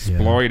 people have been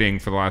exploiting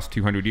for the last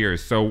 200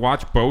 years. So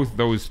watch both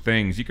those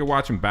things. You could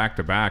watch them back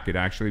to back. It'd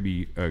actually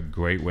be a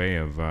great way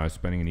of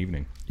spending an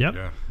evening. Yep.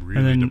 Yeah,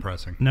 really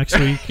depressing. Next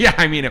week. Yeah,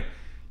 I mean,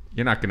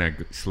 you're not gonna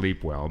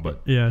sleep well,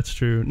 but yeah, it's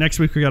true. Next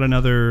week we got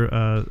another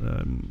a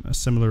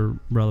similar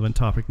relevant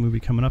topic movie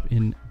coming up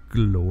in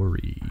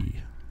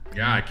Glory.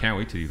 Yeah, I can't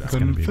wait to do that.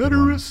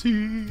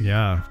 Confederacy.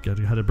 Yeah,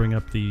 had to bring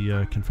up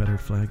the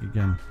Confederate flag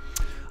again.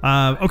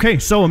 Okay,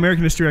 so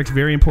American History X,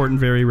 very important,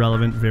 very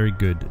relevant, very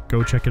good.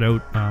 Go check it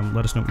out.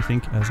 Let us know what you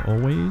think, as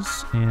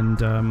always. And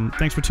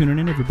thanks for tuning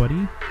in,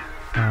 everybody.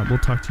 We'll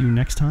talk to you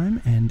next time,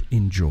 and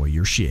enjoy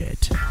your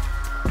shit.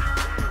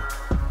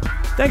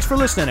 Thanks for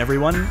listening,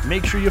 everyone.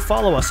 Make sure you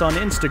follow us on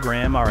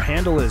Instagram. Our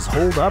handle is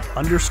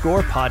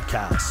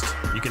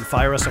holdup_podcast. You can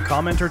fire us a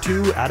comment or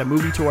two, add a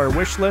movie to our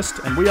wish list,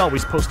 and we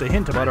always post a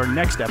hint about our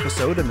next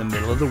episode in the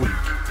middle of the week.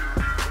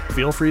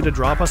 Feel free to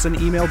drop us an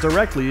email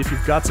directly if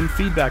you've got some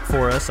feedback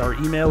for us. Our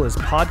email is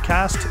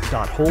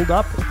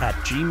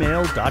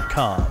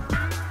podcast.holdup@gmail.com.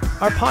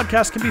 Our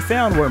podcast can be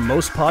found where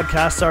most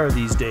podcasts are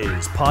these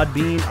days: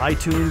 Podbean,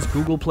 iTunes,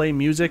 Google Play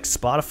Music,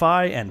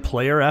 Spotify, and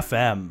Player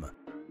FM.